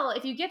 well,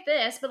 if you get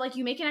this, but like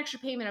you make an extra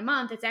payment a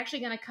month, it's actually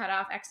going to cut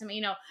off X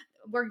amount,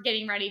 we're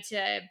getting ready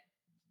to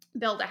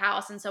build a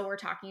house. And so we're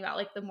talking about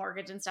like the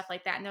mortgage and stuff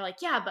like that. And they're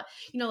like, yeah, but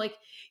like,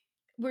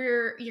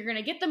 you're going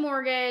to get the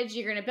mortgage,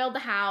 you're going to build the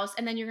house,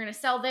 and then you're going to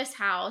sell this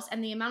house,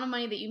 and the amount of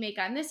money that you make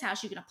on this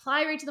house, you can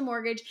apply right to the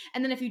mortgage.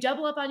 And then if you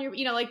double up on your,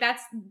 like,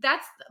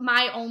 that's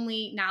my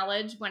only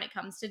knowledge when it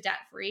comes to debt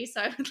free.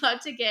 So I would love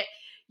to get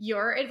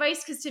your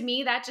advice, because to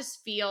me, that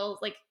just feels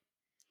like,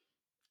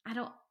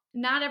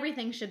 not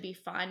everything should be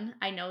fun.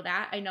 I know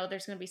that. I know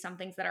there's going to be some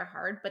things that are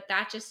hard, but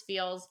that just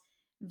feels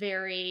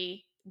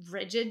very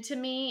rigid to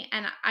me.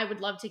 And I would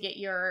love to get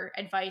your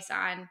advice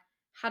on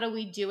how do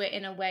we do it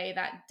in a way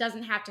that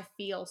doesn't have to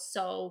feel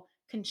so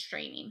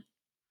constraining.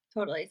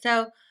 Totally.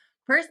 So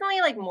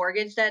personally, like,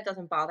 mortgage debt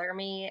doesn't bother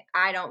me.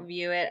 I don't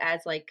view it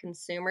as like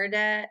consumer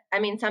debt. I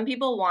mean, some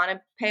people want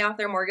to pay off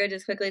their mortgage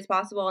as quickly as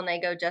possible and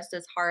they go just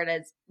as hard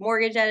as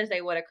mortgage debt as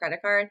they would a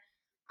credit card.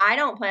 I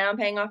don't plan on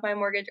paying off my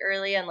mortgage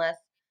early unless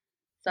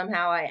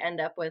somehow I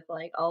end up with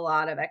like a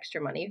lot of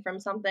extra money from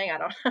something. I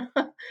don't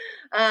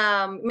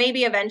know.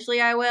 Maybe eventually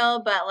I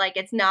will, but like,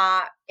 it's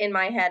not in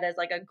my head as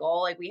like a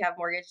goal. Like, we have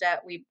mortgage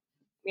debt. We,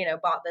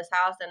 bought this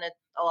house and it's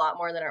a lot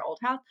more than our old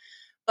house.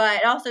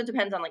 But it also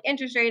depends on like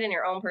interest rate and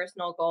your own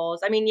personal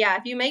goals. I mean, yeah,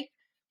 if you make,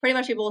 pretty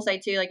much people will say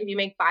too, like, if you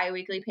make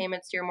biweekly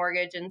payments to your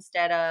mortgage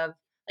instead of,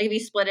 Like if you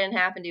split it in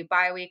half and do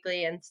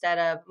biweekly instead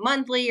of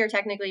monthly, you're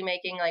technically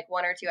making like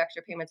 1 or 2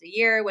 extra payments a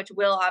year, which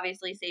will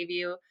obviously save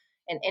you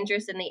in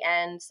interest in the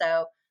end.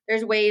 So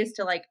there's ways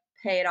to like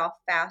pay it off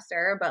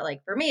faster. But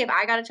like for me, if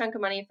I got a chunk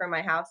of money from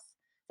my house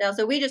sale,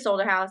 so we just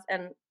sold a house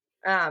and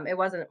it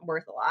wasn't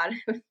worth a lot.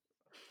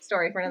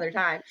 Story for another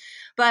time.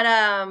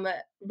 But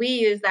we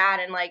used that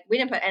and like we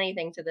didn't put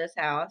anything to this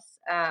house.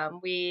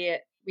 We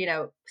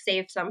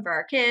saved some for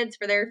our kids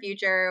for their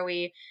future.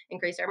 We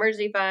increased our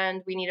emergency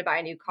fund. We need to buy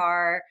a new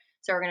car.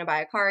 So we're going to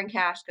buy a car in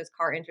cash because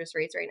car interest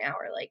rates right now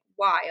are like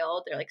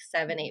wild. They're like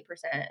 7-8%.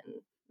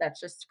 That's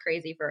just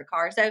crazy for a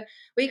car. So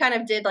we kind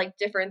of did like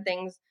different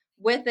things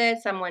with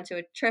it. Some went to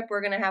a trip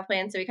we're going to have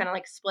planned. So we kind of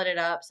like split it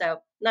up.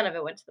 So none of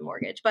it went to the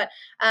mortgage. But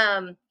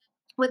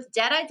with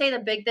debt, I'd say the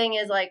big thing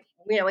is like,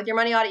 with your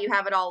money audit, you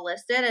have it all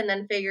listed and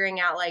then figuring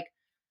out like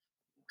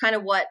kind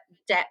of what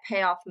debt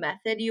payoff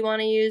method you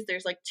want to use.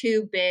 There's like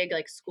 2 big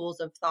like schools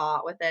of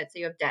thought with it. So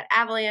you have debt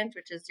avalanche,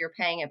 which is you're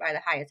paying it by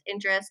the highest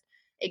interest,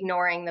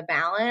 ignoring the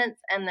balance.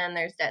 And then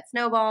there's debt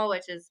snowball,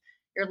 which is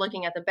you're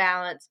looking at the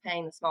balance,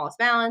 paying the smallest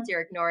balance,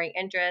 you're ignoring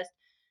interest.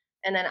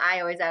 And then I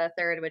always add a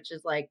third, which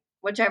is like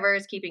whichever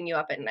is keeping you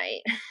up at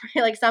night.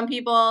 Like some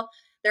people,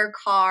 their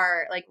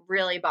car like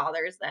really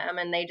bothers them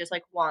and they just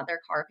like want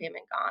their car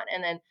payment gone.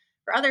 And then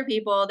for other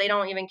people, they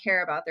don't even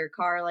care about their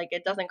car. Like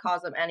it doesn't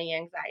cause them any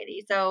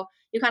anxiety. So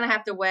you kind of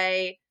have to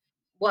weigh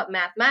what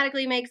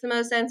mathematically makes the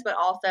most sense, but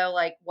also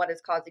like what is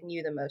causing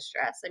you the most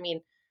stress. I mean,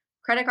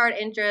 credit card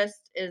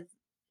interest is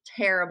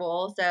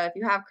terrible. So if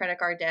you have credit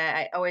card debt,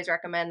 I always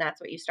recommend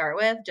that's what you start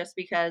with, just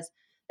because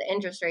the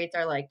interest rates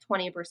are like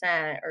 20%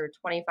 or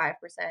 25%.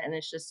 And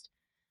it's just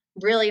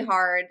really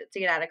hard to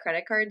get out of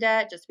credit card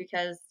debt just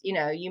because,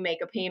 you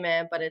make a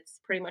payment, but it's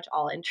pretty much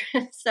all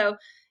interest. So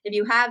if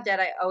you have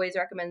debt, I always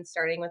recommend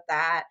starting with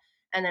that.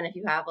 And then if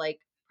you have like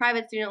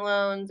private student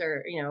loans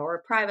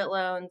or private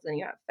loans, and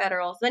you have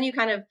federal, so then you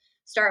kind of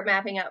start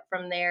mapping up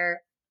from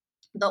there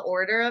the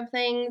order of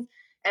things.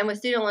 And with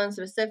student loans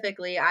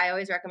specifically, I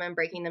always recommend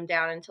breaking them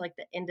down into like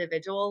the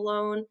individual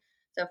loan.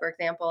 So for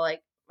example, like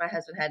my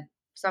husband had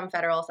some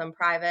federal, some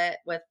private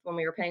with when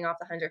we were paying off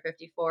the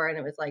 154, and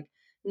it was like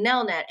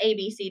Nelnet, A,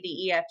 B, C,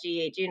 D, E, F,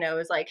 G, H, it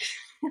was like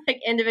like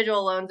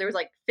individual loans. There was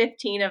like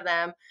 15 of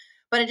them,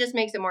 but it just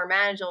makes it more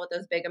manageable with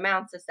those big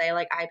amounts to say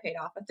like I paid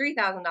off a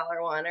 $3,000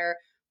 one or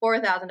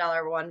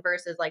 $4,000 one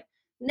versus like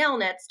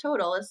Nelnet's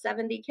total is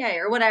 70K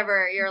or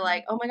whatever. You're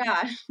like, oh my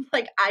gosh,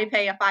 like I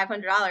pay a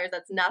 $500,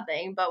 that's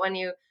nothing. But when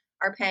you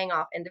are paying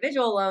off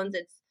individual loans,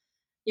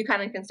 you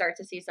kind of can start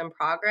to see some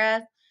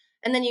progress.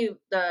 And then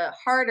the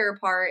harder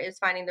part is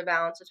finding the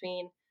balance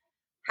between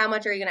how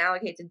much are you going to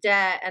allocate to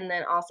debt, and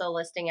then also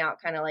listing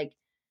out kind of like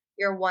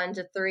your 1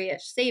 to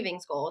 3-ish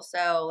savings goals.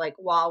 So like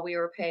while we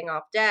were paying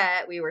off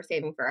debt, we were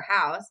saving for a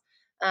house.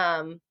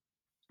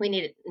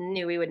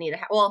 Knew we would need a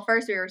house. Well,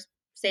 first we were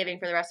saving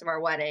for the rest of our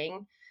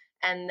wedding,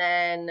 and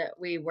then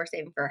we were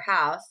saving for a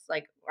house.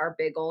 Like our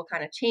big goal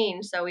kind of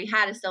changed. So we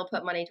had to still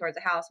put money towards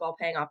a house while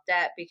paying off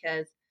debt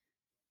because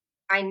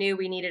I knew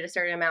we needed a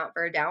certain amount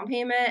for a down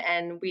payment,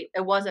 and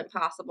it wasn't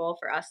possible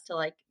for us to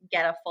like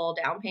get a full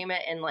down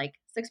payment in like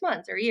 6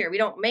 months or a year. We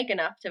don't make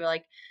enough to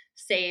like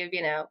save,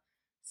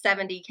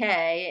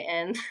 70K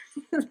in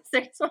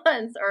 6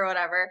 months or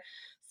whatever.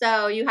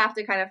 So you have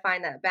to kind of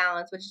find that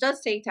balance, which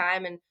does take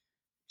time and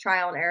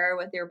trial and error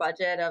with your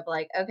budget of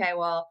like, okay,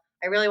 well,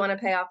 I really want to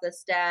pay off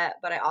this debt,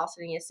 but I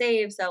also need to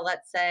save. So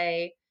let's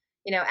say,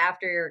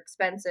 after your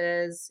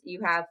expenses,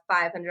 you have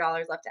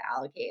 $500 left to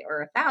allocate,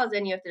 or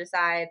 1,000. You have to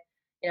decide,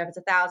 if it's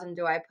 1,000,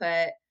 do I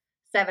put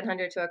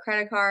 700 to a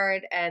credit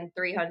card and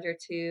 300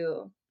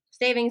 to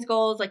savings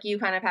goals? Like you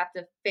kind of have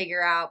to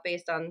figure out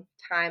based on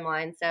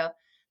timeline. So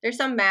there's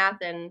some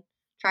math and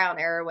trial and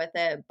error with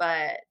it,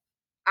 but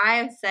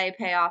I say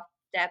pay off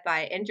debt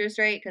by interest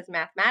rate because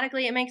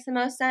mathematically it makes the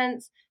most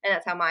sense, and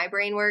that's how my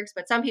brain works.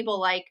 But some people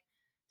like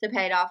to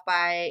pay it off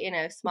by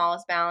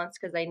smallest balance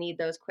because they need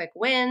those quick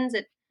wins.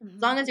 As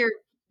long as you're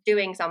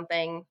doing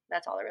something,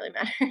 that's all that really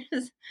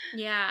matters.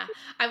 Yeah.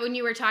 When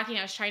you were talking,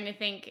 I was trying to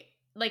think,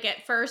 like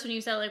at first when you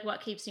said like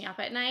what keeps me up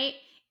at night,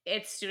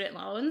 it's student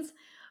loans.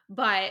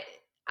 But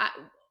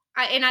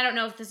and I don't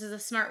know if this is a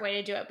smart way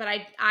to do it, but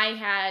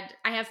I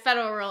have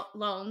federal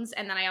loans,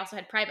 and then I also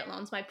had private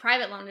loans. My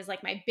private loan is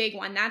like my big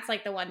one. That's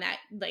like the one that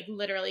like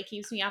literally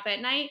keeps me up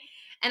at night.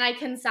 And I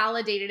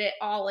consolidated it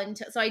all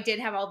into, so I did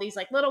have all these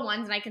like little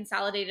ones, and I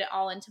consolidated it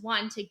all into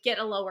one to get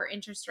a lower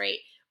interest rate.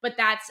 But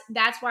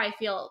that's why I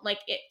feel like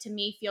it to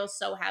me feels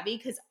so heavy,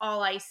 because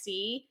all I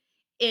see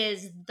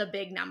is the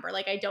big number.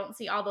 Like I don't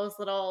see all those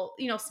little,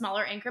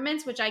 smaller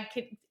increments, which I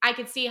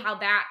could see how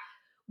that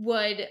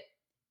would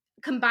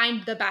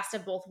combine the best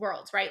of both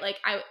worlds, right? Like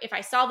if I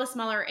saw the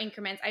smaller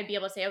increments, I'd be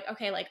able to say,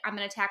 okay, like I'm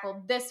going to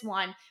tackle this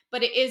one,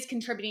 but it is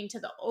contributing to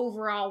the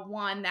overall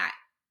one that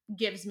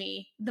gives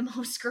me the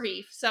most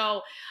grief.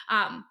 So,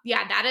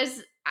 yeah, that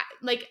is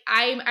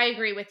I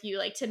agree with you.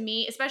 Like, to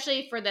me,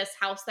 especially for this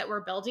house that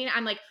we're building,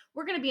 I'm like,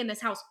 we're going to be in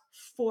this house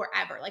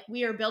forever. Like,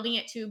 we are building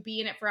it to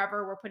be in it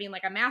forever. We're putting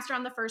like a master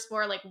on the first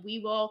floor. Like,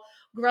 we will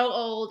grow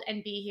old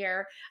and be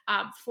here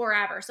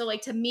forever. So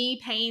like, to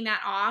me, paying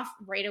that off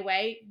right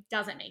away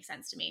doesn't make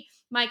sense to me.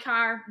 My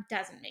car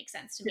doesn't make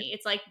sense to me.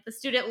 It's like the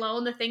student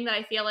loan, the thing that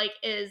I feel like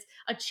is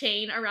a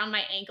chain around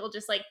my ankle,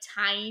 just like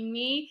tying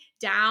me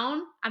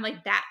down. I'm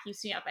like, that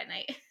keeps me up at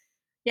night.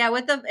 Yeah,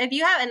 if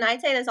you have, and I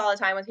say this all the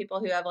time with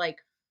people who have like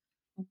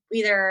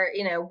either,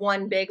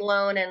 one big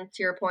loan, and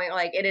to your point,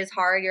 like it is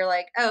hard. You're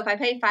like, oh, if I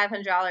pay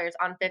 $500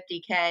 on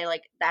 50K,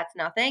 like that's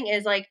nothing.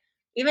 Is like,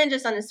 even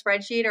just on a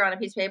spreadsheet or on a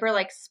piece of paper,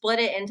 like split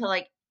it into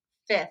like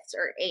fifths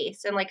or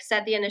eighths and like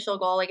set the initial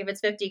goal. Like if it's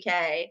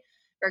 50K,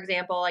 for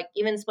example, like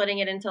even splitting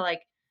it into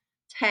like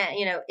 10,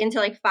 into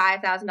like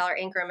 $5,000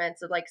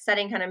 increments of like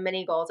setting kind of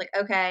mini goals. Like,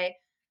 okay,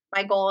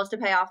 my goal is to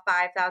pay off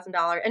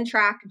 $5,000 and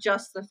track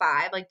just the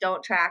five. Like,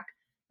 don't track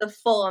the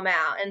full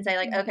amount and say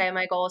like, okay,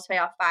 my goal is to pay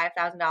off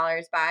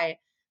 $5,000 by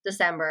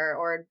December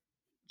or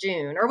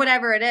June or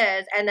whatever it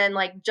is. And then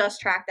like just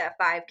track that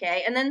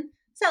 5K and then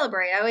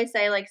celebrate. I always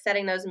say like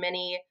setting those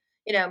mini,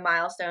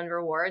 milestone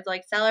rewards,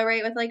 like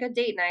celebrate with like a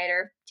date night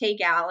or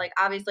takeout, like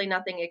obviously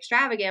nothing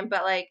extravagant,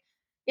 but like,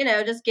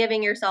 just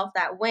giving yourself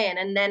that win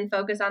and then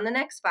focus on the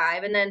next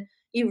five. And then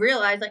you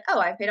realize like, oh,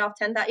 I paid off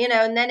 10,000,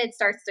 and then it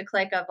starts to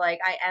click of like,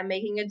 I am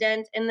making a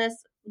dent in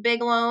this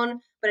big loan,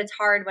 but it's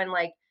hard when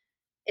like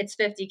it's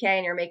 50K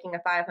and you're making a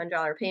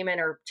 $500 payment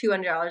or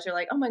 $200. You're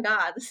like, oh my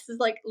God, this is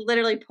like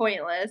literally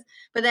pointless.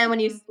 But then when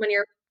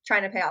you're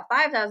trying to pay off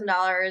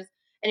 $5,000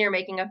 and you're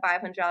making a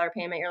 $500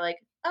 payment, you're like,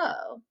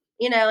 oh,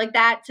 like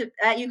that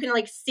you can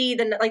like see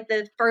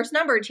the first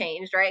number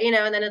changed, right?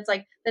 And then it's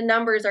like the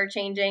numbers are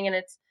changing and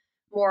it's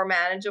more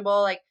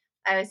manageable. Like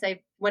I would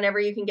say, whenever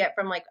you can get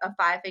from like a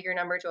 5-figure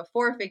number to a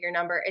 4-figure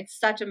number, it's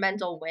such a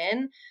mental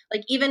win.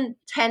 Like even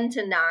 10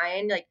 to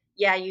 9, like,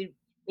 yeah,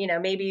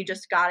 maybe you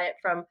just got it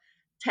from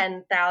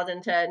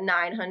 10,000 to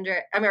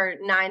 900, or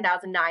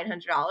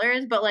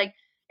 $9,900, but like,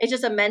 it's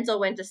just a mental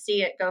win to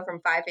see it go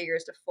from 5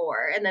 figures to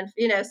 4. And then,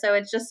 so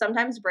it's just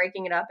sometimes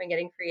breaking it up and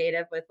getting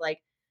creative with like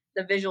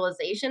the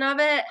visualization of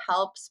it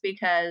helps,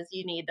 because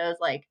you need those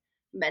like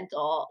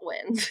mental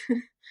wins.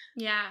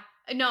 Yeah.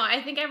 No,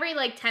 I think every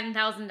like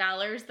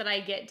 $10,000 that I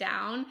get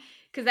down,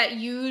 because that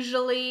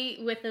usually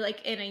with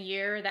like in a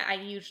year that I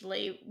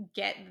usually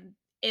get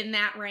in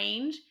that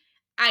range,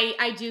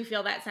 I do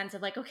feel that sense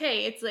of like,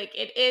 okay, it's like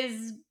it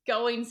is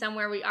going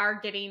somewhere. We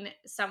are getting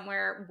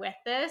somewhere with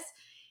this.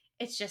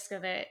 It's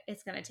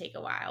gonna take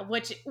a while,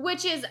 which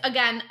is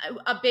again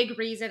a big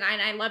reason,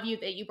 and I love you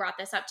that you brought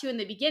this up too in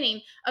the beginning,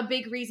 a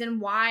big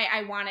reason why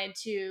I wanted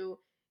to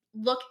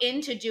look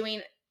into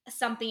doing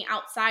something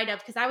outside of,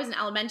 because I was an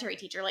elementary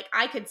teacher. Like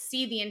I could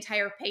see the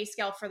entire pay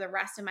scale for the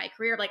rest of my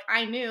career. Like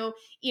I knew,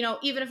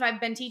 even if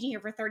I've been teaching here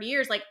for 30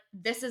 years, like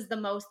this is the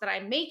most that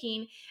I'm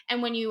making.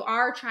 And when you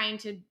are trying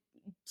to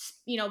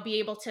be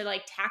able to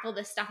like tackle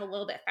this stuff a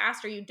little bit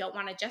faster, you don't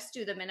want to just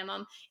do the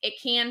minimum. It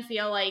can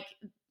feel like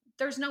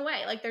there's no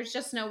way, like there's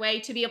just no way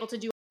to be able to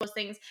do those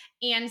things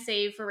and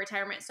save for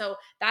retirement. So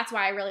that's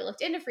why I really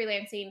looked into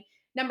freelancing.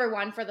 Number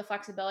one, for the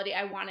flexibility,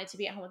 I wanted to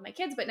be at home with my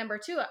kids. But number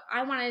two,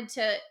 I wanted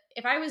to,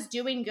 if I was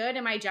doing good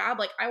in my job,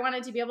 like I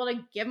wanted to be able to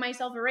give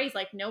myself a raise.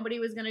 Like nobody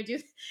was going to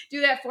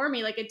do that for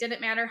me. Like it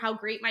didn't matter how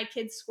great my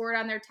kids scored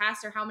on their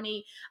tests or how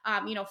many,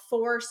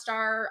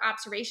 4-star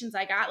observations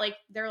I got. Like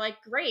they're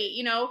like, great.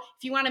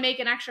 If you want to make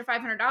an extra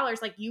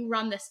 $500, like you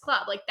run this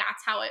club. Like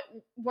that's how it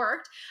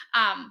worked.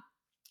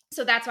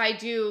 So that's why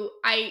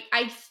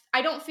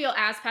I don't feel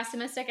as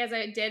pessimistic as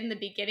I did in the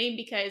beginning,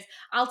 because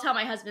I'll tell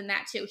my husband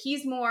that too.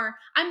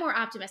 I'm more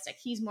optimistic.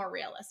 He's more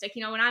realistic.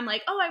 When I'm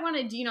like, oh, I want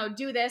to,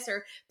 do this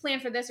or plan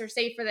for this or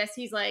save for this,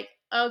 he's like,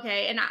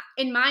 okay. And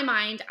in my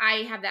mind,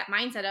 I have that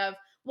mindset of,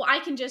 well,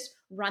 I can just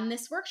run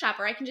this workshop,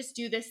 or I can just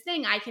do this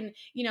thing. I can,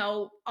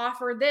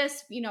 offer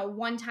this,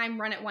 one time,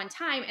 run it one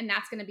time, and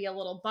that's going to be a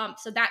little bump.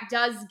 So that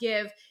does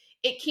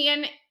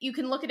you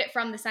can look at it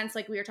from the sense,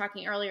 like we were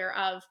talking earlier,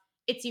 of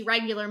it's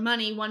irregular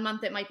money. One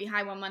month it might be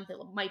high, one month it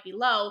might be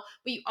low,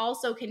 but you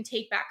also can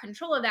take back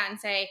control of that and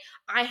say,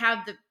 I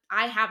have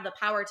the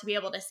power to be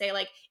able to say,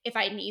 like, if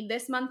I need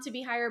this month to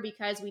be higher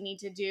because we need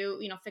to do,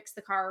 fix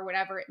the car or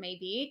whatever it may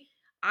be,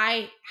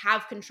 I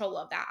have control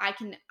of that.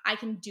 I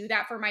can do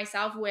that for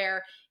myself,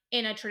 where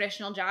in a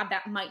traditional job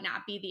that might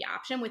not be the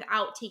option,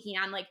 without taking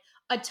on like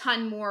a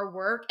ton more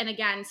work. And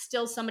again,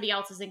 still somebody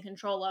else is in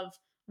control of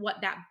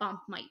what that bump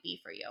might be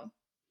for you.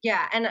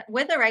 Yeah. And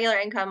with a regular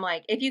income,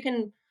 like if you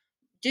can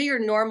do your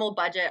normal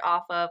budget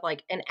off of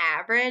like an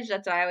average,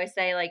 that's what I always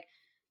say, like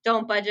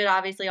don't budget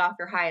obviously off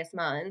your highest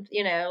month.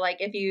 Like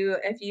if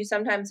you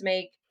sometimes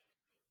make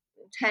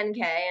 10K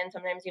and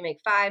sometimes you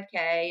make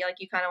 5K, like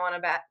you kind of want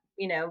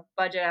to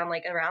budget on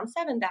like around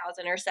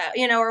 7,000 or so,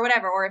 or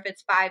whatever. Or if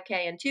it's 5K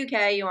and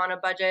 2K, you want to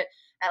budget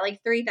at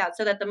like 3,000,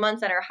 so that the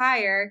months that are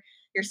higher,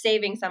 you're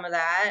saving some of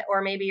that,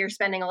 or maybe you're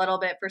spending a little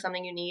bit for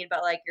something you need,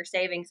 but like you're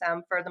saving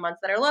some for the months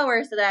that are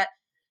lower, so that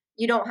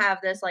you don't have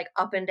this like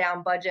up and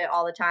down budget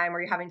all the time where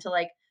you're having to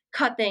like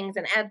cut things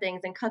and add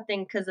things and cut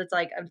things because it's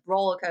like a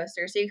roller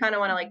coaster. So you kind of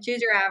want to like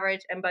choose your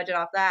average and budget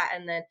off that.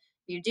 And then if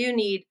you do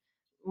need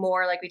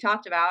more, like we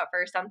talked about,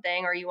 for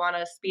something, or you want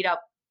to speed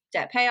up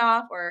debt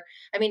payoff, or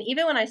I mean,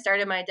 even when I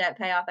started my debt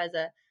payoff as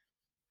a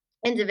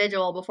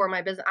individual before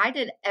my business, I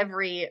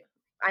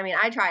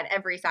tried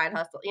every side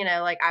hustle,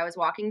 like I was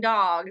walking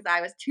dogs,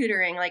 I was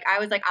tutoring, like I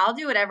was like, I'll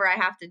do whatever I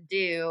have to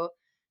do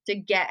to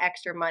get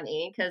extra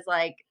money. Cause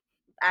like,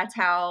 that's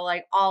how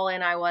like all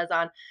in I was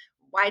on.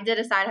 I did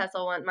a side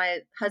hustle when my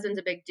husband's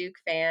a big Duke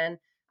fan.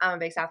 I'm a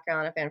big South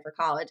Carolina fan for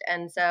college.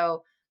 And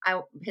so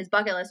his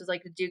bucket list was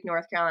like the Duke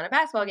North Carolina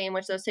basketball game,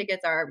 which those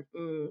tickets are,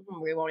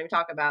 we won't even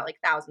talk about, like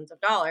thousands of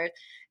dollars.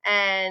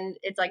 And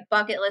it's like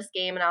bucket list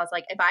game. And I was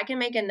like, if I can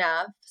make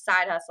enough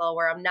side hustle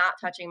where I'm not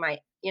touching my,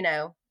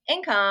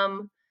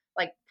 income,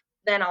 like,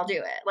 then I'll do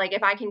it. Like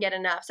if I can get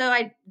enough. So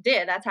I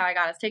did, that's how I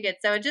got his tickets.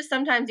 So it just,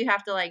 sometimes you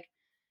have to like,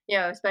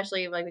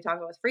 especially like we talked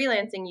about with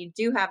freelancing, you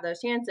do have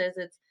those chances.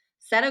 It's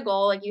set a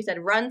goal. Like you said,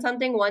 run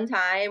something one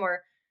time,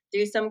 or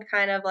do some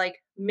kind of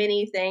like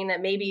mini thing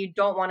that maybe you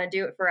don't want to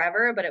do it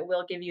forever, but it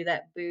will give you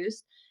that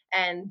boost,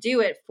 and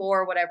do it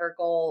for whatever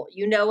goal,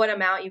 what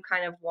amount you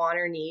kind of want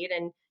or need,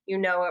 and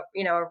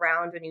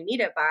around when you need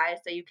it by,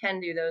 so you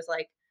can do those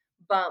like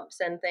bumps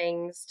and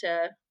things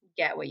to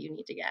get what you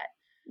need to get.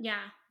 Yeah.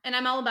 And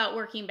I'm all about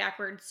working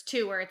backwards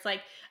too, where it's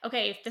like,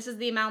 okay, if this is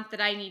the amount that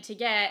I need to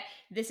get,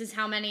 this is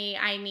how many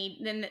I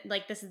need, then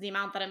like this is the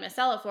amount that I'm going to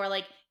sell it for.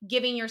 Like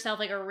giving yourself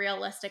like a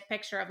realistic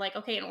picture of like,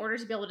 okay, in order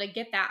to be able to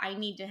get that, I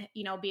need to,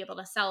 be able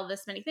to sell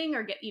this many thing,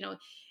 or get,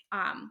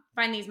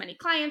 find these many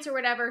clients or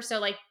whatever. So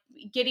like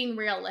getting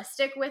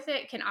realistic with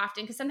it can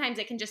often, because sometimes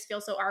it can just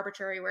feel so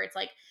arbitrary where it's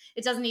like,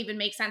 it doesn't even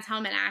make sense how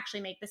I'm going to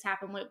actually make this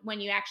happen. When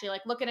you actually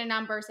like look at a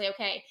number, say,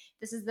 okay,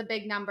 this is the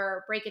big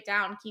number, break it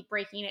down, keep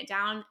breaking it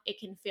down, it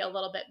can feel a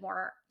little bit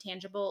more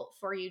tangible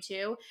for you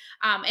too.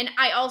 And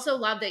I also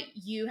love that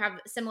you have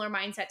a similar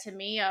mindset to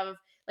me of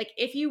like,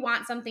 if you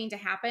want something to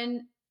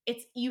happen,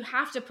 you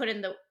have to put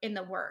in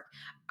the work.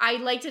 I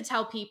like to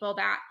tell people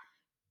that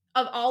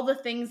of all the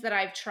things that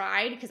I've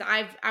tried, because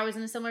I was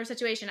in a similar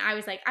situation. I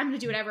was like, I'm going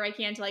to do whatever I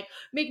can to like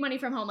make money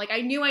from home. Like I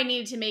knew I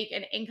needed to make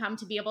an income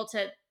to be able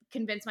to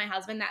convince my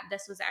husband that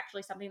this was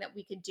actually something that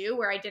we could do,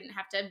 where I didn't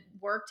have to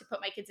work to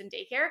put my kids in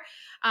daycare.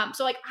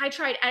 So like I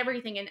tried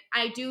everything. And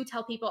I do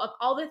tell people, of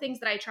all the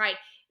things that I tried,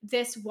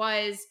 this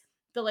was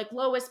the like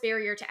lowest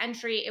barrier to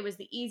entry. It was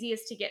the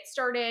easiest to get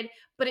started,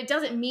 but it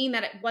doesn't mean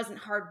that it wasn't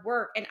hard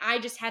work. And I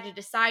just had to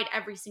decide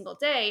every single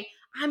day,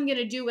 I'm going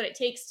to do what it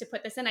takes to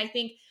put this in. I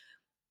think,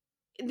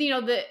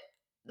 the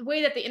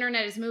way that the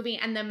internet is moving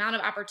and the amount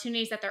of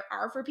opportunities that there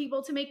are for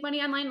people to make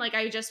money online. Like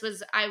I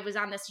was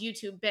on this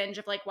YouTube binge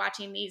of like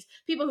watching these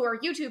people who are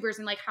YouTubers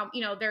and like how,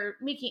 they're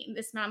making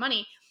this amount of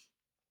money.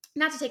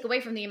 Not to take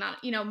away from the amount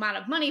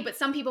of money, but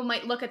some people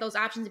might look at those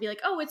options and be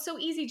like, oh, it's so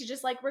easy to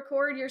just like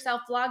record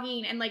yourself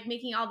vlogging and like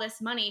making all this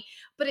money.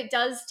 But it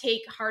does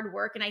take hard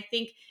work. And I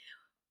think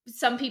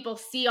some people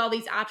see all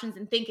these options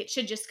and think it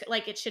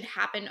should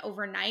happen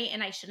overnight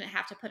and I shouldn't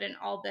have to put in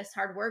all this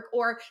hard work,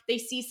 or they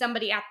see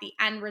somebody at the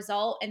end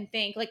result and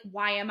think like,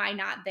 why am I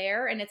not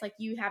there? And it's like,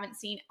 you haven't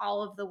seen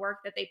all of the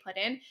work that they put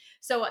in.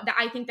 So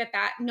I think that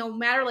no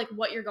matter like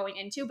what you're going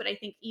into, but I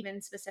think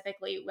even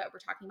specifically what we're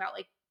talking about,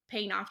 like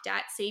paying off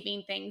debt,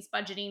 saving things,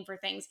 budgeting for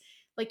things,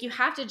 like you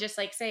have to just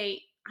like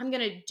say, I'm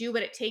going to do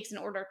what it takes in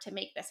order to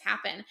make this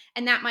happen.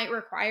 And that might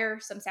require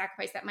some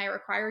sacrifice. That might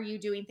require you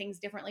doing things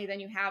differently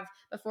than you have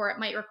before. It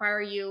might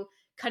require you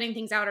cutting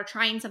things out or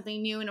trying something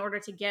new in order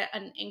to get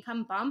an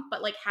income bump.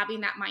 But like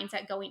having that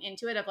mindset going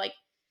into it of like,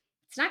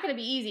 it's not going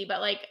to be easy, but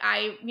like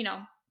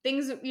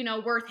things,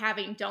 worth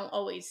having don't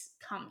always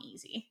come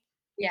easy.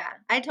 Yeah,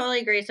 I totally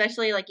agree.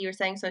 Especially like you were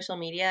saying, social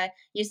media,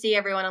 you see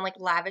everyone on like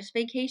lavish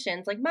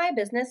vacations. Like my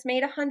business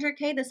made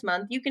 $100K this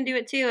month. You can do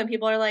it too. And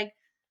people are like,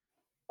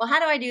 well, how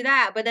do I do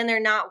that? But then they're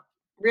not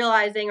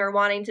realizing or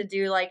wanting to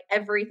do like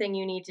everything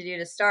you need to do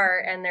to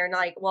start. And they're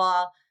like,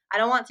 well, I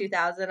don't want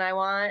 2,000. I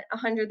want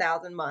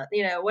 100,000 a month,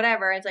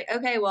 whatever. And it's like,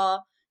 okay,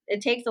 well,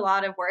 it takes a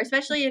lot of work,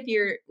 especially if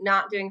you're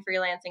not doing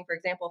freelancing, for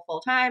example,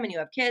 full time and you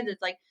have kids.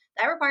 It's like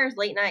that requires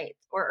late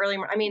nights or early.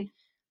 I mean,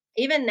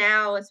 even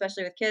now,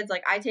 especially with kids,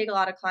 like I take a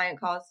lot of client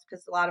calls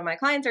because a lot of my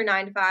clients are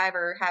 9 to 5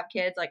 or have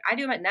kids. Like I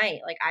do them at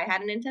night. Like I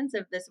had an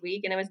intensive this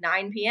week and it was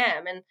 9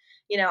 p.m. And,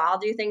 I'll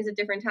do things at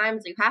different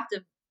times. You have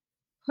to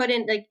put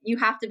in, like, you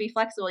have to be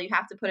flexible. You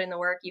have to put in the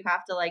work. You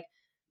have to like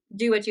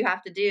do what you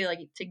have to do, like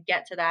to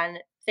get to that. And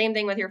same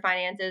thing with your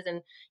finances,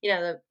 and,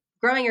 the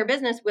growing your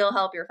business will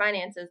help your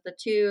finances. The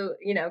two,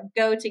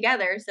 go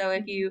together. So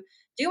if you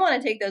do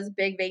want to take those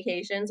big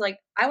vacations, like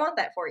I want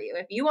that for you.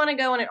 If you want to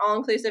go on an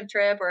all-inclusive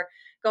trip or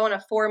go on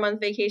a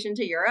 4-month vacation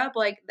to Europe,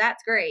 like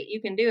that's great.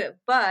 You can do it.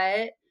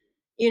 But,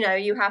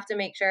 you have to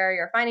make sure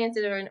your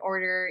finances are in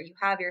order. You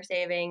have your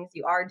savings,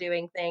 you are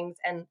doing things.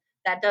 And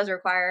that does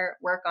require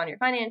work on your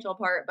financial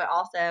part, but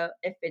also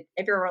if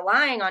you're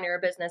relying on your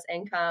business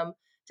income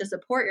to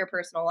support your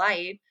personal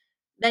life,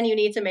 then you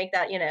need to make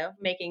that,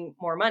 making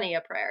more money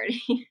a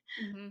priority.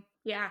 Mm-hmm.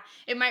 Yeah.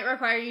 It might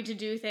require you to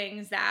do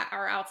things that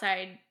are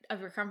outside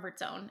of your comfort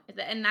zone.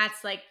 And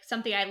that's like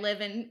something I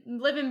live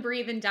and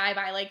breathe and die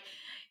by. Like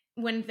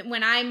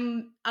when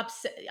I'm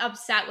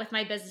upset with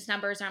my business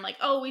numbers and I'm like,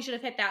 oh, we should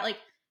have hit that. Like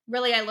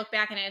really, I look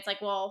back and it's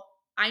like, well,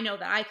 I know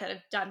that I could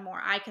have done more.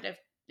 I could have,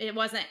 it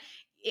wasn't,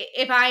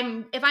 if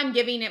I'm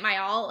giving it my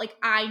all, like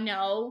I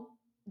know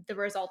the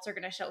results are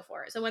going to show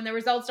for it. So when the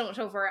results don't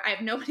show for it, I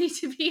have nobody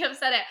to be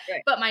upset at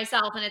Right. but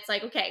myself. And it's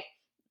like, okay,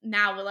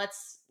 now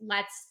let's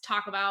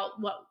talk about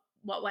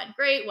what went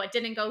great, what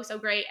didn't go so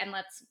great, and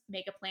let's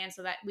make a plan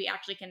so that we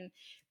actually can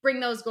bring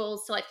those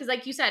goals to life. Because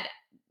like you said,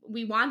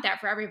 we want that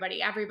for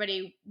everybody.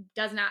 Everybody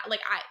does not like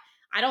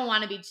I don't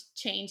want to be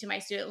chained to my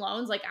student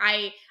loans. Like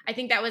I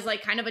think that was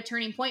like kind of a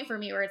turning point for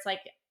me where it's like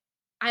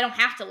I don't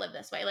have to live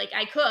this way. Like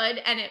I could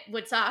and it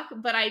would suck,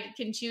 but I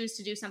can choose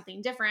to do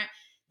something different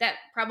that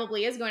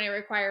probably is going to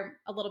require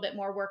a little bit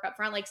more work up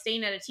front. Like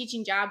staying at a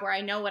teaching job where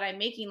I know what I'm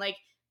making, like,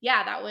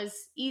 yeah, that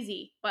was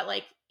easy, but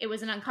like it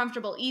was an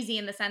uncomfortable easy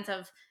in the sense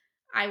of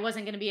I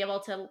wasn't going to be able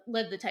to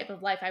live the type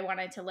of life I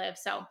wanted to live.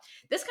 So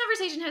this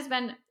conversation has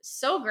been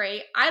so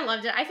great. I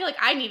loved it. I feel like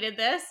I needed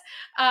this.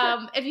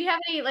 If you have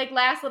any like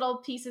last little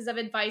pieces of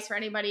advice for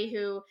anybody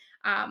who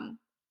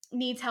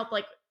needs help,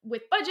 like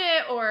with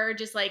budget or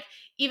just like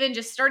even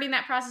just starting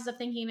that process of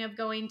thinking of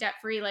going debt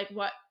free, like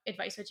what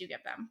advice would you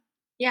give them?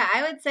 Yeah,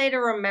 I would say to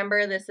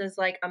remember this is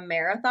like a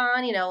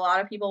marathon. A lot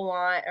of people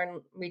want,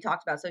 and we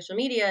talked about social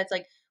media, it's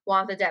like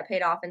want the debt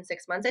paid off in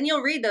 6 months. And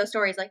you'll read those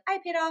stories like, I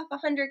paid off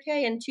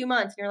 100K in 2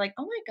 months. And you're like,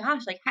 oh my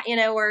gosh, like,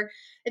 or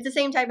it's the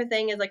same type of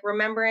thing as like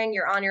remembering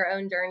you're on your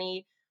own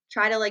journey.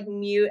 Try to like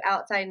mute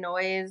outside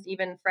noise,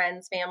 even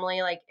friends,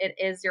 family. Like it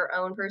is your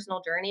own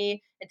personal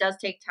journey. It does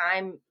take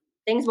time.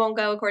 Things won't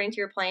go according to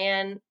your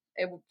plan.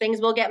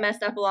 Things will get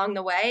messed up along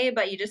the way,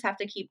 but you just have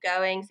to keep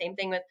going. Same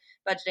thing with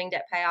budgeting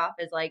debt payoff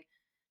is like,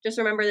 just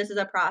remember this is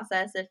a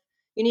process. If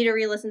you need to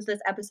re-listen to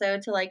this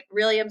episode to like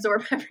really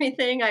absorb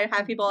everything, I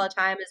have people all the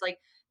time is like,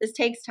 this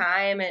takes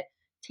time. It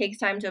takes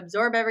time to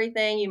absorb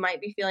everything. You might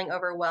be feeling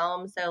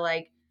overwhelmed. So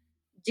like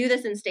do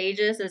this in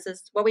stages. This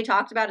is what we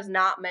talked about is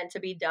not meant to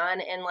be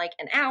done in like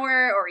an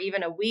hour or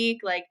even a week.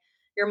 Like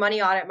your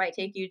money audit might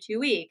take you 2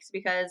 weeks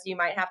because you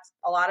might have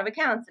a lot of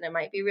accounts and it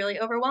might be really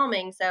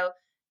overwhelming. So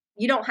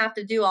you don't have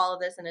to do all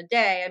of this in a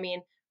day. I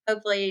mean,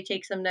 hopefully you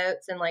take some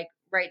notes and like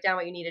write down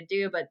what you need to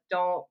do, but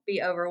don't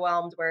be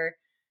overwhelmed where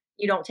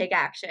you don't take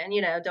action.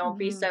 Don't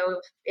be Mm-hmm.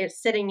 so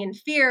sitting in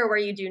fear where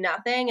you do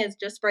nothing. Is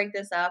just break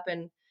this up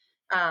and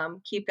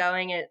keep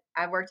going.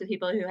 I've worked with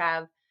people who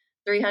have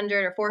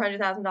 300 or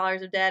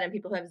 $400,000 of debt and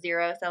people who have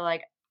zero. So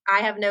like I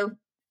have no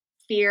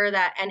fear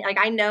that, and like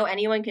I know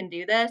anyone can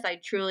do this. I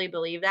truly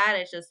believe that.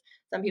 It's just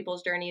some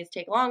people's journeys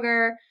take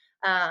longer.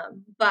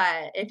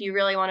 But if you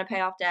really want to pay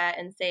off debt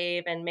and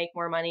save and make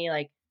more money,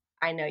 like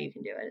I know you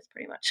can do it. It's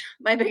pretty much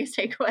my biggest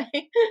takeaway.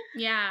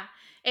 Yeah.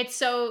 It's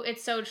so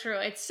true.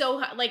 It's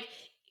so like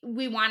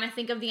we want to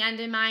think of the end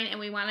in mind and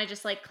we want to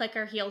just like click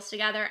our heels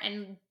together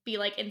and be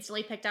like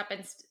instantly picked up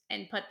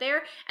and put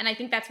there. And I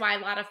think that's why a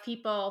lot of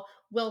people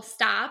will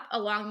stop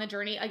along the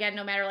journey again,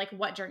 no matter like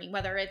what journey,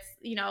 whether it's,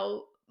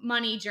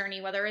 money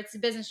journey, whether it's a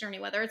business journey,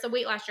 whether it's a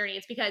weight loss journey,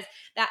 it's because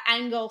that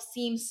end goal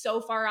seems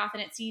so far off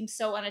and it seems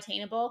so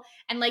unattainable.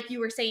 And like you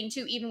were saying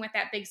too, even with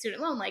that big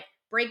student loan, like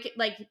break it,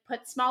 like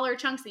put smaller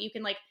chunks that you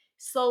can like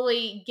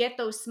slowly get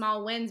those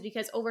small wins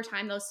because over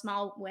time those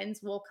small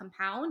wins will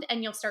compound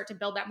and you'll start to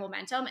build that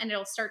momentum and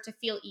it'll start to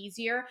feel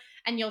easier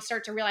and you'll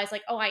start to realize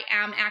like, oh, I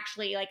am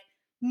actually like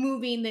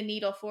moving the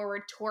needle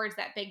forward towards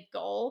that big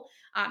goal,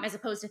 as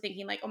opposed to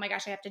thinking like, oh my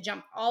gosh, I have to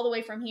jump all the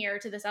way from here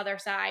to this other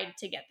side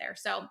to get there.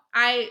 So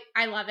I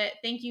love it.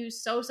 Thank you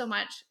so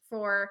much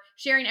for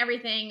sharing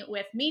everything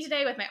with me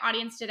today, with my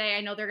audience today.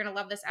 I know they're going to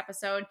love this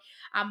episode.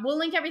 We'll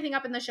link everything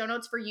up in the show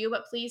notes for you,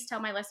 but please tell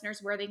my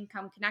listeners where they can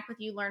come connect with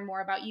you, learn more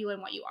about you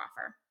and what you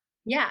offer.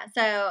 Yeah,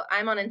 so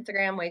I'm on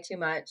Instagram way too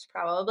much,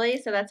 probably.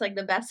 So that's like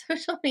the best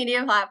social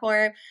media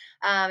platform.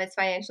 It's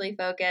financially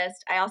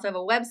focused. I also have a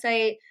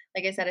website.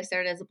 Like I said, I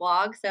started as a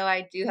blog, so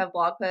I do have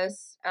blog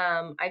posts.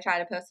 I try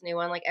to post a new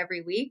one like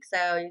every week.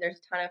 So there's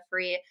a ton of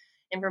free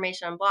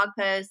information on blog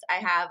posts. I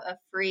have a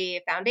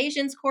free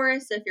foundations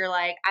course. If you're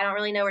like, I don't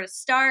really know where to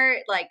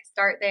start, like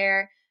start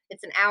there.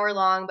 It's an hour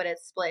long, but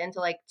it's split into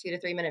like 2 to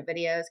 3 minute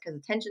videos because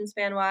attention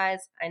span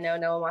wise, I know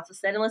no one wants to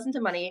sit and listen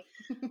to money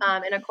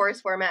in a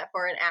course format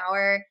for an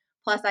hour.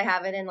 Plus, I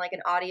have it in like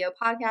an audio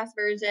podcast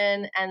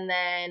version. And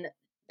then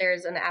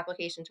there's an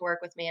application to work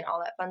with me and all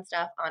that fun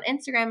stuff on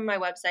Instagram and my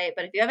website.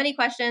 But if you have any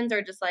questions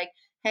or just like,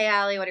 hey,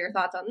 Alli, what are your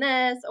thoughts on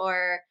this?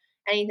 Or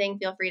anything,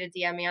 feel free to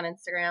DM me on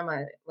Instagram.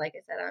 Like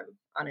I said, I'm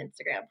on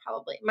Instagram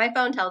probably. My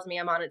phone tells me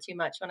I'm on it too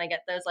much when I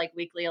get those like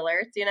weekly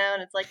alerts,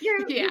 and it's like,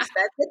 you've Yeah.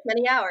 spent this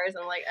many hours.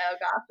 I'm like, oh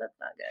gosh, that's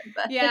not good.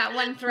 But Yeah,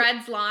 when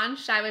Threads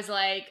launched, I was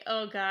like,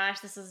 "Oh gosh,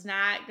 this is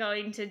not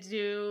going to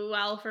do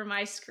well for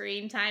my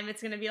screen time."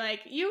 It's going to be like,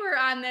 "You were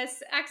on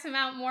this X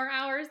amount more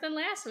hours than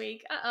last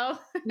week." Uh-oh.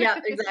 yeah,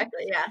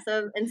 exactly. Yeah.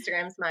 So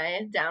Instagram's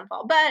my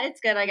downfall, but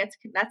it's good. I get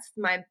to, that's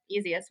my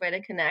easiest way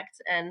to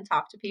connect and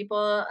talk to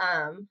people.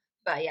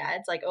 But yeah,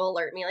 it's like, it'll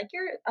alert me like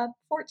you're up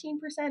 14%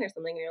 or something.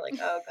 And you're like,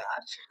 oh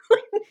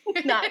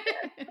gosh, not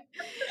good.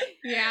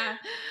 Yeah.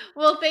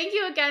 Well, thank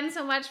you again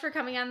so much for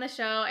coming on the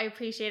show. I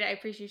appreciate it. I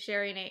appreciate you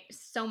sharing it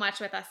so much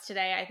with us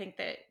today. I think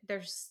that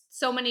there's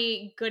so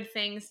many good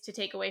things to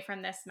take away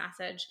from this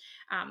message.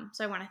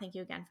 So I want to thank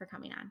you again for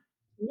coming on.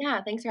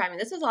 Yeah, thanks for having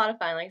me. This was a lot of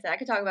fun. Like I said, I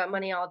could talk about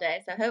money all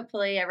day. So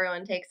hopefully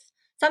everyone takes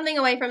something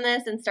away from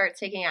this and starts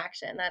taking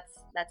action.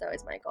 That's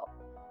always my goal.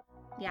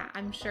 Yeah,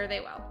 I'm sure they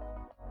will.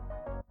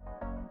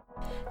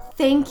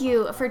 Thank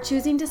you for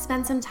choosing to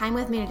spend some time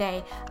with me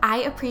today. I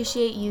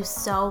appreciate you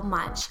so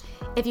much.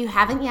 If you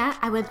haven't yet,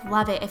 I would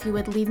love it if you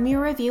would leave me a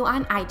review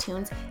on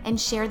iTunes and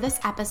share this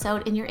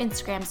episode in your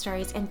Instagram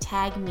stories and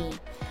tag me.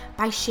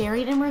 By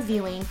sharing and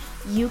reviewing,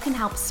 you can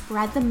help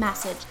spread the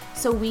message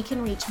so we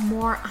can reach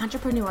more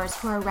entrepreneurs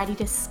who are ready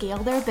to scale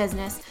their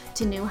business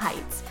to new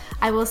heights.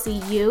 I will see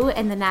you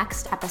in the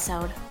next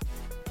episode.